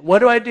shouldn't. What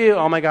do I do?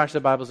 Oh my gosh,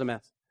 the Bible's a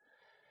mess.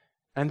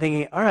 I'm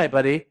thinking, all right,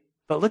 buddy,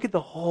 but look at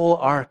the whole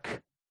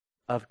arc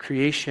of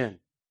creation,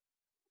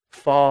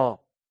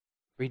 fall,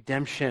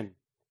 redemption,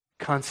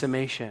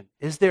 consummation.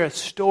 Is there a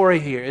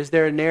story here? Is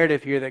there a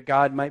narrative here that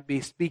God might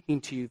be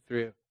speaking to you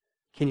through?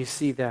 Can you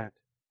see that?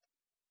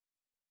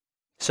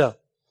 So,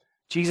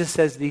 Jesus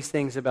says these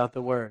things about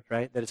the Word,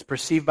 right? That it's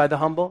perceived by the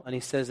humble, and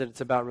He says that it's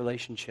about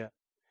relationship.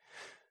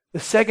 The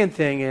second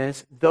thing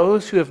is,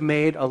 those who have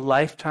made a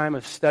lifetime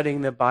of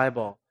studying the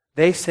Bible,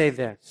 they say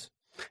this.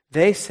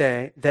 They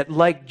say that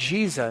like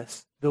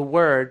Jesus, the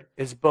Word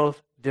is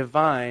both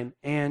divine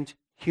and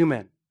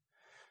human.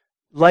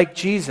 Like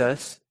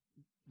Jesus,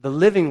 the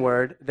living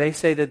Word, they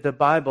say that the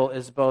Bible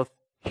is both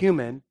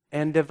human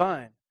and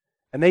divine.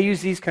 And they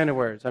use these kind of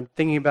words. I'm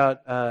thinking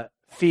about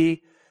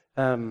Fee.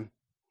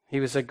 He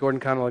was a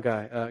Gordon Conwell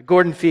guy.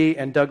 Gordon Fee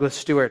and Douglas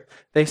Stewart.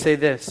 They say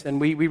this, and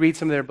we read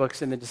some of their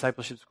books in the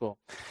discipleship school.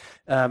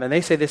 And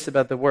they say this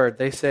about the Word.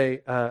 They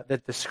say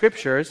that the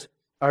Scriptures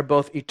are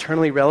both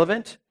eternally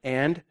relevant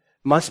and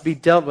must be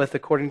dealt with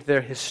according to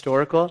their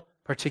historical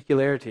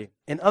particularity.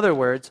 In other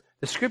words,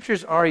 the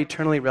Scriptures are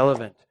eternally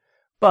relevant.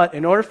 But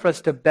in order for us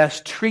to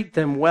best treat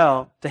them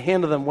well, to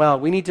handle them well,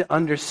 we need to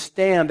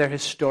understand their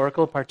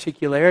historical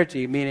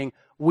particularity, meaning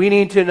we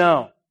need to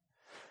know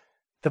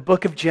the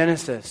book of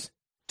Genesis,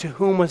 to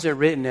whom was it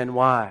written and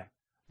why?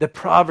 The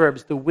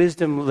Proverbs, the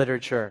wisdom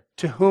literature,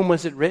 to whom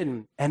was it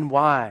written and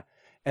why?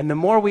 And the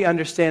more we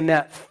understand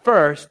that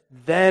first,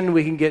 then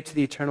we can get to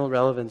the eternal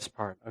relevance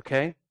part,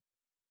 okay?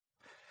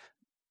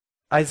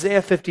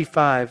 Isaiah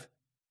 55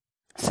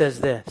 says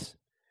this,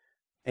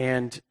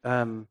 and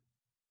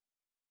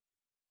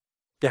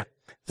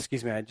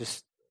excuse me, I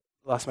just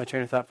lost my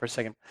train of thought for a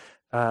second.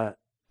 Anyways,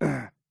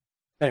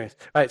 all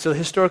right, so the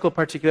historical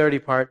particularity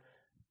part,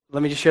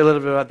 let me just share a little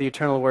bit about the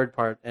eternal word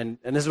part, and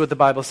this is what the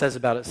Bible says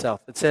about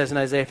itself. It says in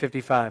Isaiah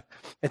 55,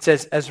 it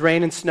says, as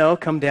rain and snow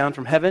come down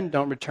from heaven,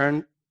 don't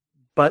return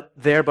but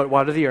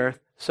water the earth,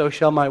 so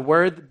shall my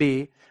word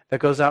be that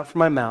goes out from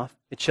my mouth.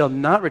 It shall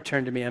not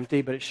return to me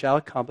empty, but it shall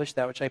accomplish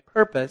that which I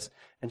purpose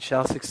and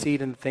shall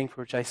succeed in the thing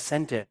for which I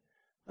sent it.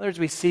 In other words,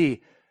 we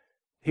see,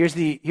 here's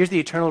the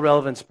eternal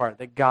relevance part,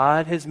 that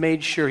God has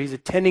made sure, he's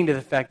attending to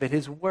the fact that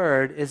his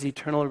word is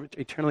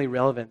eternally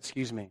relevant,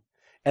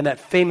 And that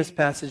famous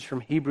passage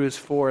from Hebrews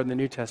 4 in the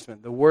New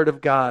Testament, the word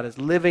of God is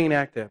living and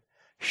active,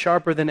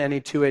 sharper than any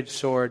two-edged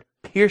sword,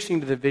 piercing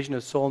to the vision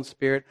of soul and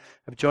spirit,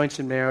 of joints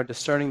and marrow,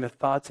 discerning the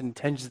thoughts and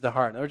intentions of the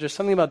heart. In other words, there's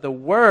something about the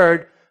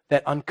word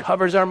that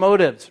uncovers our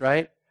motives,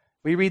 right?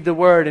 We read the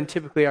word and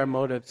typically our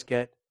motives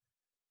get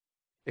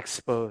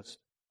exposed.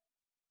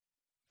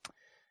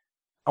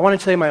 I want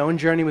to tell you my own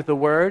journey with the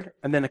word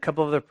and then a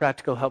couple of other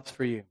practical helps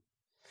for you.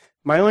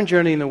 My own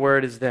journey in the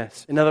word is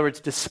this. In other words,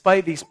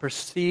 despite these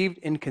perceived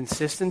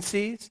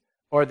inconsistencies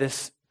or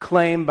this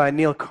claim by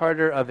Neil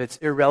Carter of its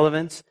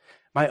irrelevance,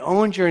 my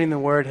own journey in the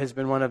word has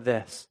been one of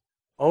this.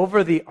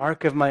 Over the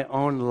arc of my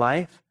own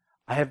life,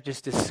 I have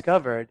just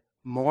discovered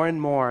more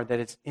and more that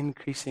it's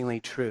increasingly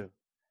true.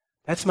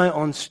 That's my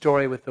own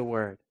story with the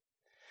word.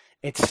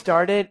 It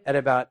started at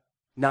about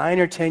 9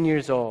 or 10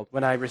 years old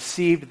when I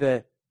received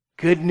the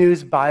Good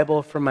News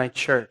Bible from my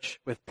church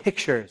with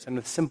pictures and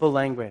with simple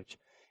language.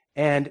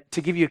 And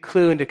to give you a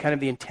clue into kind of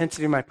the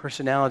intensity of my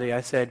personality,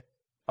 I said,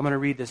 I'm going to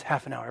read this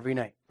half an hour every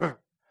night. And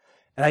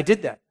I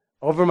did that.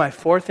 Over my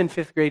 4th and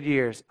 5th grade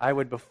years, I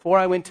would, before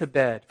I went to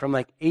bed, from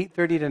like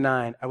 8:30 to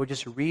 9, I would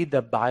just read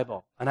the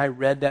Bible. And I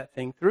read that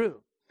thing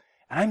through.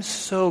 And I'm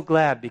so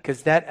glad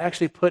because that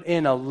actually put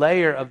in a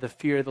layer of the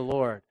fear of the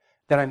Lord.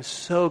 That I'm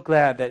so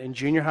glad that in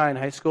junior high and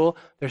high school,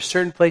 there's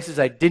certain places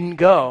I didn't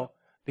go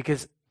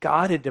because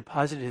God had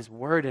deposited his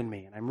word in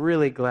me. And I'm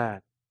really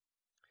glad.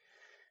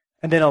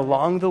 And then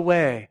along the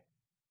way,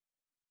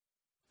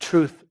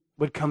 truth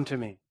would come to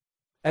me.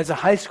 As a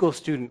high school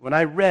student, when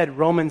I read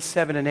Romans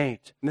 7 and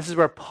 8, and this is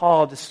where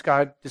Paul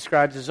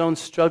describes his own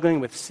struggling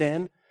with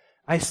sin,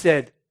 I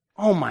said,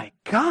 oh my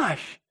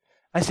gosh.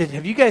 I said,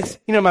 have you guys,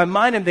 my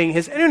mind I'm thinking,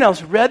 has anyone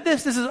else read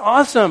this? This is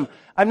awesome.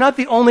 I'm not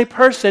the only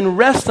person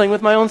wrestling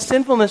with my own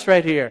sinfulness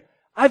right here.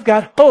 I've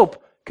got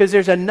hope because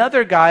there's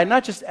another guy,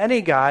 not just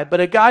any guy, but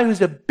a guy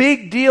who's a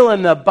big deal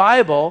in the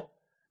Bible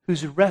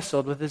who's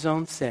wrestled with his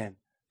own sin.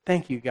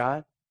 Thank you,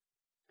 God.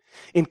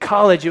 In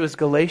college, it was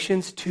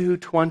Galatians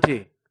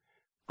 2:20.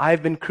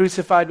 I've been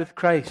crucified with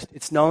Christ.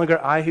 It's no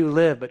longer I who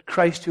live, but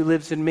Christ who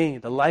lives in me.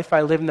 The life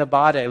I live in the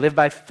body, I live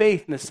by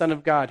faith in the Son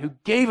of God who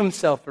gave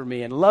himself for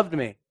me and loved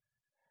me.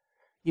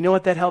 You know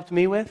what that helped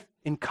me with?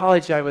 In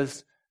college, I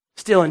was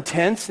still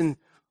intense, and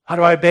how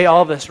do I obey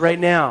all this right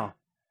now?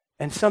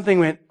 And something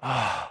went,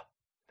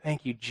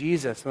 thank you,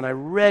 Jesus. When I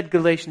read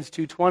Galatians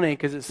 2:20,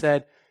 because it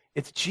said,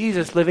 it's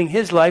Jesus living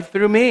his life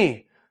through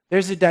me.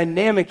 There's a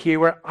dynamic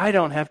here where I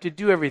don't have to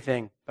do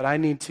everything, but I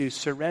need to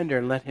surrender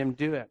and let him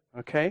do it,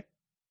 okay?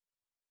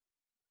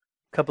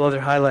 A couple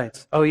other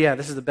highlights. Oh yeah,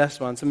 this is the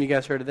best one. Some of you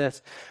guys heard of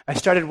this. I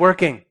started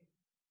working.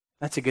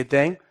 That's a good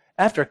thing.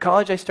 After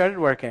college, I started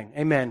working.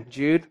 Amen.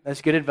 Jude,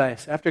 that's good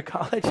advice. After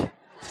college,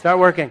 start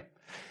working.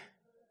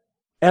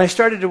 And I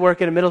started to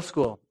work at a middle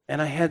school,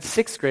 and I had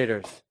 6th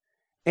graders.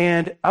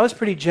 And I was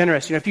pretty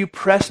generous. If you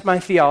pressed my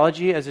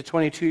theology as a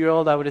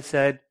 22-year-old, I would have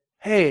said,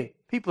 hey,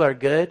 people are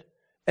good.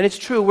 And it's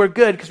true, we're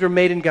good because we're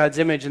made in God's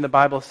image, and the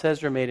Bible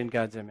says we're made in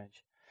God's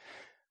image.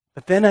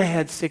 But then I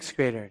had 6th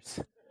graders.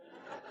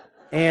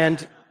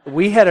 And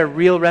we had a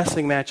real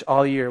wrestling match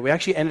all year. We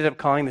actually ended up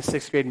calling the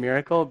 6th grade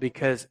miracle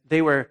because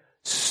they were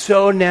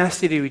so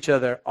nasty to each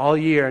other all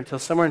year until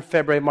somewhere in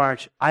February,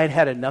 March, I had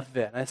had enough of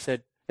it. And I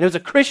said, and it was a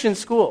Christian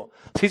school.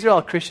 So these are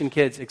all Christian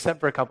kids except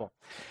for a couple.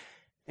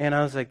 And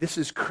I was like, this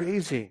is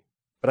crazy.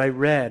 But I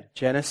read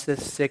Genesis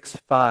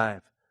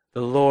 6:5.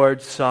 The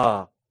Lord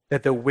saw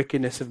that the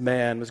wickedness of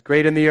man was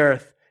great in the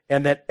earth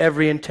and that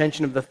every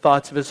intention of the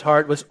thoughts of his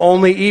heart was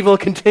only evil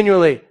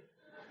continually.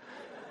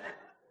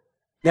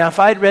 Now, if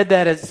I'd read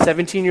that as a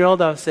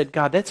 17-year-old, I would have said,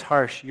 God, that's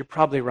harsh. You're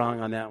probably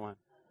wrong on that one.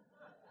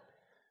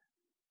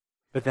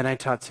 But then I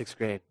taught 6th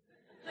grade.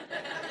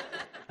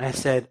 And I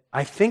said,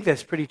 I think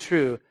that's pretty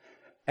true.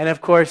 And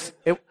of course,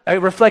 it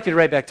reflected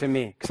right back to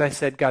me because I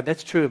said, God,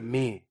 that's true of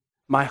me.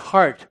 My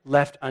heart,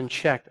 left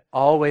unchecked,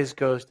 always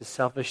goes to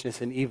selfishness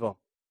and evil.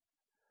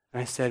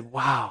 And I said,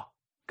 wow,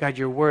 God,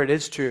 your word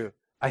is true.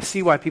 I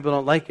see why people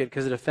don't like it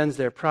because it offends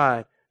their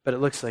pride, but it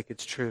looks like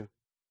it's true.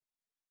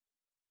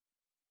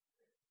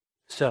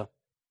 So,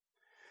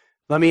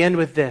 let me end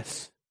with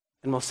this,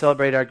 and we'll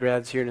celebrate our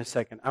grads here in a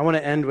second. I want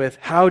to end with,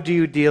 how do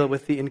you deal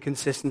with the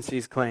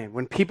inconsistencies claim?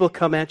 When people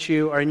come at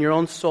you, or in your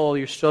own soul,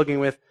 you're struggling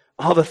with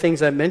all the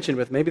things I mentioned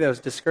with, maybe that was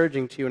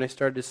discouraging to you when I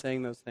started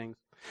saying those things.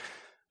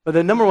 But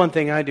the number one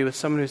thing I do is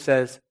someone who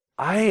says,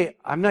 I'm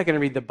not going to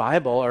read the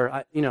Bible,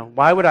 or,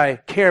 why would I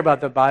care about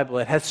the Bible?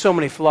 It has so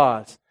many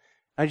flaws.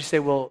 I just say,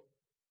 well,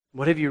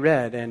 what have you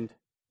read? And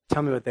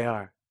tell me what they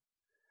are.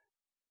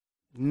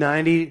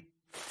 95%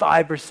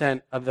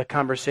 of the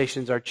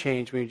conversations are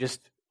changed when you just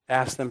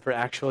ask them for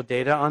actual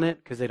data on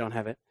it, because they don't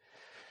have it.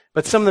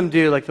 But some of them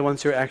do, like the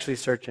ones who are actually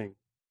searching.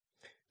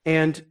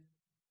 And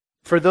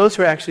for those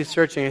who are actually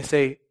searching, I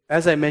say,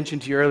 as I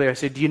mentioned to you earlier, I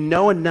said, do you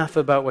know enough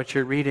about what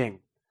you're reading?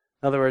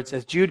 In other words,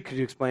 as Jude could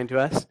explain to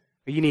us,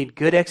 you need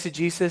good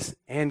exegesis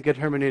and good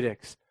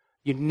hermeneutics.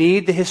 You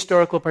need the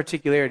historical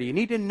particularity. You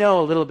need to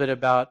know a little bit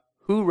about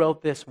who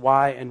wrote this,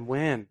 why, and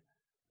when.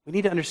 We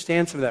need to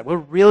understand some of that. We're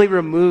really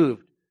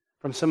removed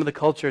from some of the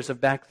cultures of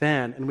back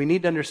then, and we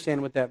need to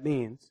understand what that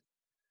means.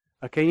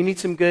 Okay, you need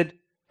some good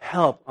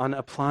help on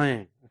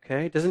applying.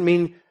 Okay, it doesn't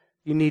mean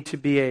you need to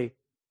be a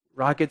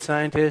rocket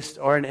scientist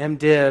or an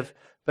MDiv,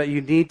 but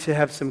you need to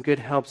have some good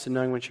helps in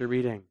knowing what you're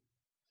reading.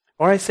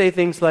 Or I say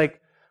things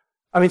like,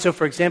 so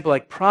for example,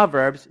 like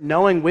Proverbs,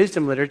 knowing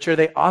wisdom literature,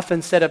 they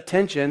often set up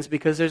tensions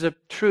because there's a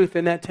truth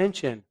in that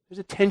tension. There's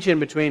a tension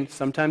between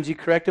sometimes you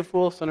correct a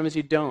fool, sometimes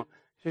you don't.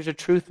 There's a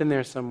truth in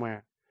there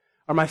somewhere.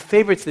 Or my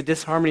favorite's the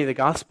disharmony of the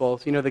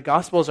Gospels. The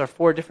Gospels are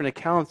 4 different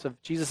accounts of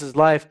Jesus'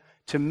 life.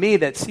 To me,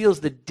 that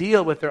seals the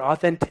deal with their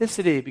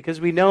authenticity because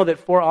we know that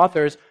 4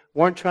 authors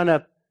weren't trying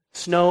to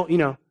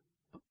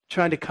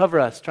trying to cover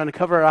us, trying to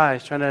cover our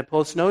eyes, trying to pull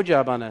a snow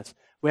job on us.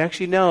 We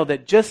actually know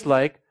that just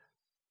like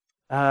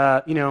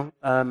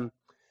a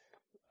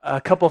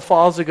couple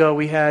falls ago,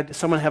 we had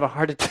someone have a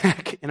heart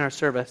attack in our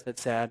service.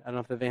 That's sad. I don't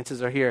know if the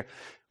Vances are here.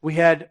 We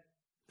had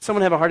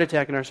someone have a heart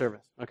attack in our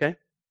service, okay?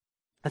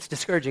 That's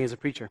discouraging as a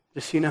preacher,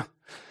 just so you know.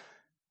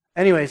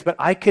 Anyways, but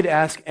I could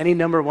ask any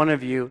number one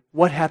of you,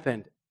 what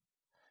happened?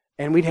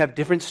 And we'd have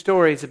different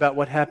stories about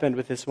what happened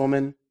with this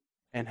woman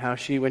and how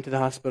she went to the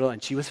hospital,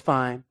 and she was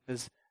fine. It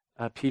was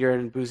Peter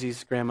and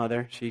Boozie's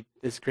grandmother. She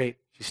is great.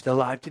 She's still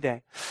alive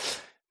today.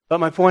 But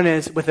my point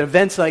is, with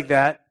events like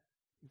that,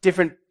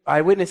 different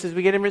eyewitnesses,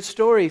 we get different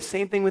stories.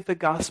 Same thing with the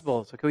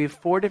Gospels. Okay, we have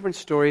 4 different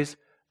stories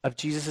of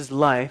Jesus'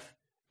 life,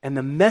 and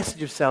the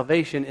message of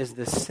salvation is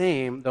the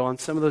same, though on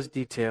some of those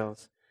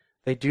details,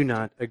 they do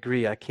not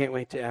agree. I can't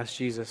wait to ask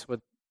Jesus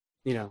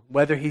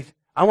whether he...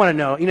 I want to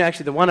know,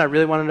 actually the one I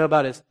really want to know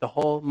about is the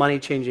whole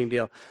money-changing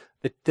deal.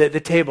 The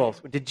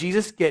tables. Did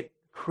Jesus get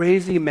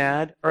crazy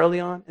mad early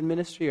on in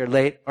ministry or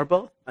late or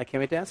both? I can't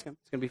wait to ask him.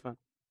 It's going to be fun.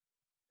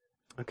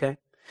 Okay?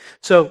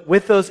 So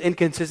with those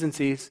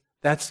inconsistencies,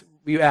 that's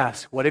you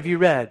ask, what have you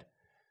read?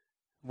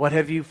 What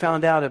have you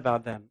found out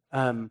about them?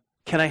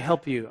 Can I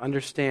help you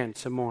understand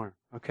some more?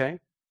 Okay?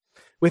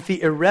 With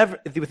the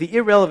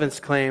irrelevance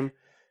claim,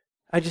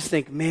 I just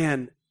think,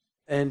 man,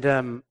 and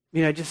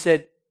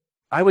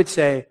I would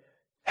say,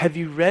 have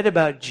you read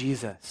about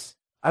Jesus?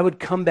 I would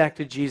come back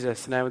to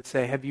Jesus and I would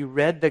say, have you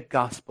read the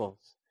Gospels?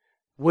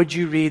 Would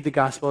you read the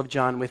Gospel of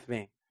John with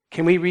me?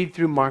 Can we read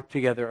through Mark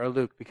together or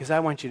Luke? Because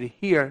I want you to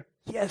hear,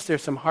 yes,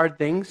 there's some hard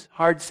things,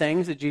 hard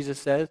sayings that Jesus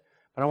says,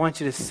 but I want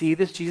you to see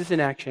this Jesus in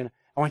action.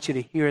 I want you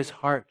to hear his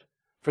heart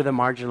for the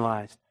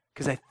marginalized,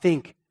 because I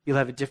think you'll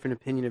have a different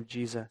opinion of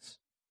Jesus.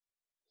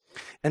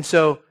 And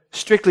so,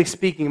 strictly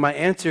speaking, my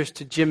answers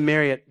to Jim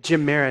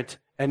Merritt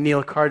and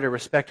Neil Carter,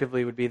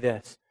 respectively, would be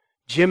this.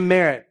 Jim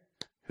Merritt,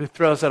 who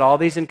throws out all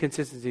these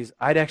inconsistencies,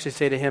 I'd actually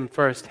say to him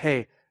first,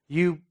 hey,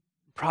 you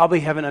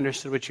probably haven't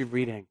understood what you're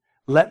reading.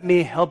 Let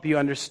me help you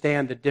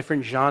understand the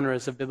different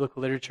genres of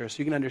biblical literature so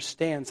you can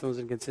understand some of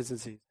those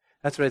inconsistencies.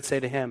 That's what I'd say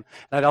to him.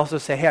 And I'd also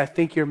say, hey, I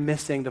think you're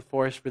missing the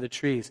forest for the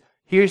trees.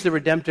 Here's the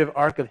redemptive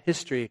arc of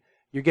history.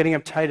 You're getting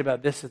uptight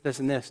about this, this,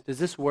 and this. Does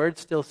this word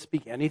still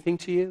speak anything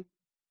to you?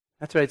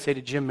 That's what I'd say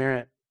to Jim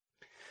Merritt.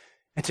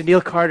 And to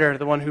Neil Carter,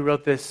 the one who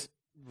wrote this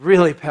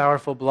really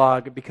powerful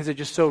blog, because it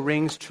just so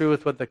rings true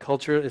with what the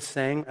culture is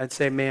saying, I'd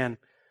say, man,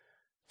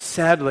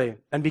 sadly,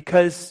 and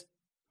because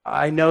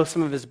I know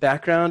some of his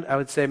background, I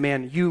would say,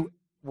 man, you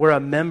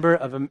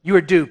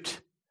were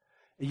duped.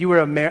 You were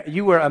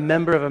a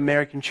member of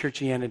American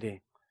churchianity,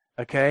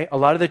 okay? A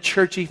lot of the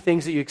churchy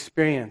things that you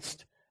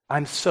experienced,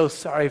 I'm so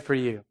sorry for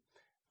you.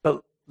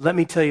 But let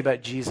me tell you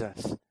about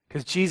Jesus,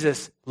 because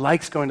Jesus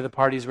likes going to the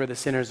parties where the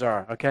sinners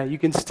are, okay? You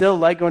can still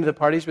like going to the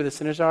parties where the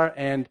sinners are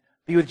and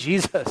be with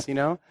Jesus,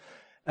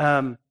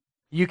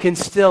 You can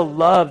still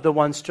love the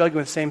one struggling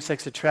with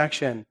same-sex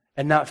attraction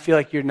and not feel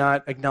like you're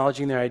not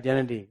acknowledging their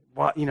identity.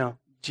 Well,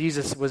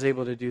 Jesus was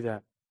able to do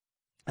that.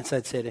 That's what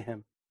I'd say to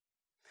him.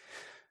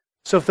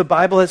 So if the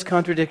Bible has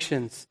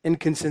contradictions,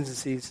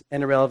 inconsistencies,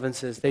 and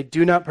irrelevances, they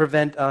do not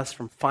prevent us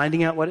from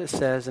finding out what it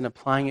says and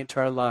applying it to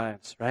our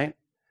lives, right?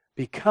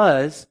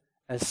 Because,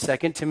 as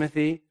 2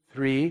 Timothy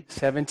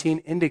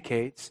 3:17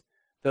 indicates,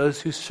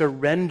 those who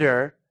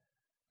surrender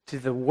to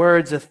the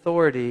word's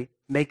authority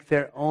make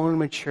their own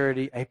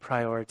maturity a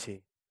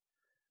priority.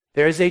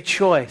 There is a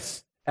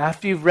choice.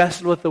 After you've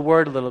wrestled with the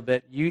word a little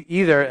bit, you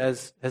either,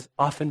 as has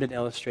often been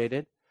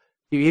illustrated,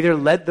 you either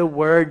let the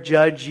word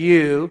judge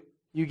you,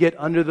 you get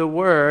under the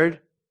word,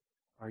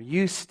 or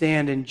you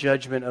stand in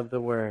judgment of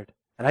the word.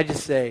 And I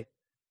just say,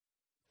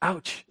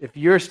 ouch, if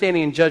you're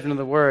standing in judgment of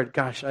the word,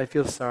 gosh, I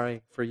feel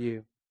sorry for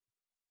you.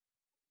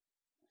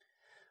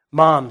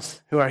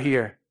 Moms who are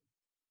here,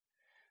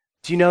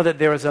 do you know that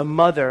there was a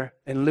mother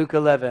in Luke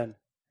 11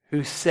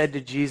 who said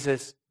to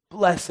Jesus,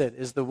 blessed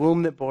is the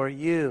womb that bore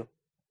you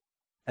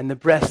and the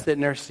breast that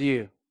nursed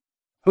you.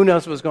 Who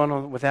knows what was going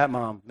on with that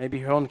mom? Maybe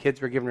her own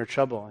kids were giving her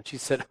trouble. And she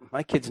said,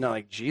 my kid's not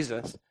like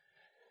Jesus.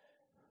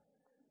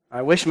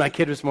 I wish my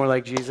kid was more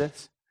like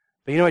Jesus.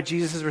 But you know what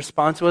Jesus'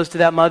 response was to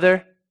that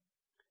mother?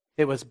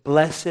 It was,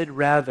 blessed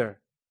rather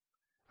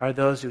are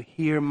those who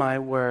hear my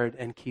word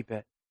and keep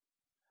it.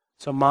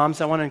 So moms,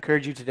 I want to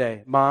encourage you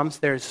today. Moms,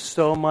 there's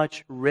so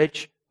much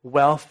rich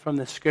wealth from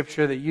the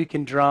scripture that you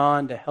can draw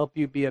on to help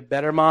you be a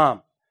better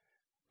mom.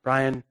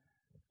 Brian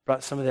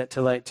brought some of that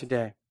to light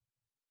today.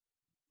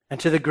 And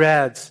to the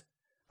grads,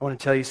 I want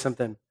to tell you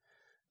something.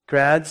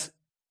 Grads,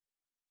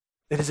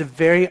 it is a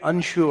very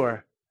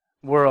unsure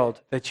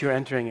world that you're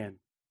entering in.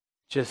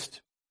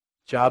 Just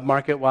job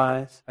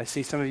market-wise. I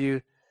see some of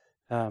you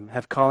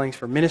have callings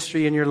for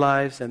ministry in your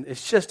lives, and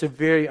it's just a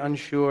very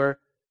unsure,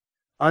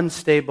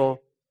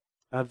 unstable,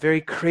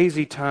 very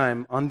crazy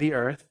time on the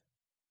earth.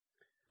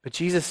 But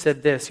Jesus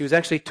said this. He was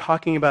actually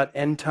talking about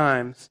end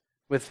times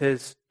with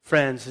his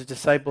friends, his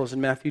disciples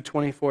in Matthew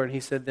 24, and he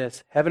said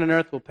this, heaven and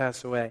earth will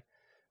pass away,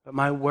 but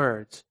my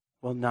words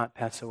will not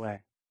pass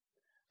away.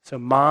 So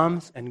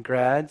moms and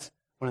grads,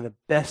 one of the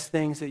best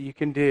things that you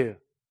can do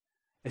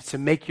is to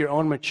make your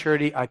own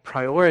maturity a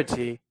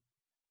priority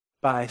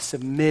by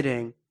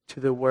submitting to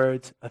the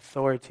word's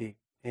authority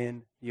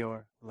in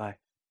your life.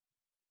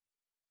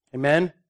 Amen?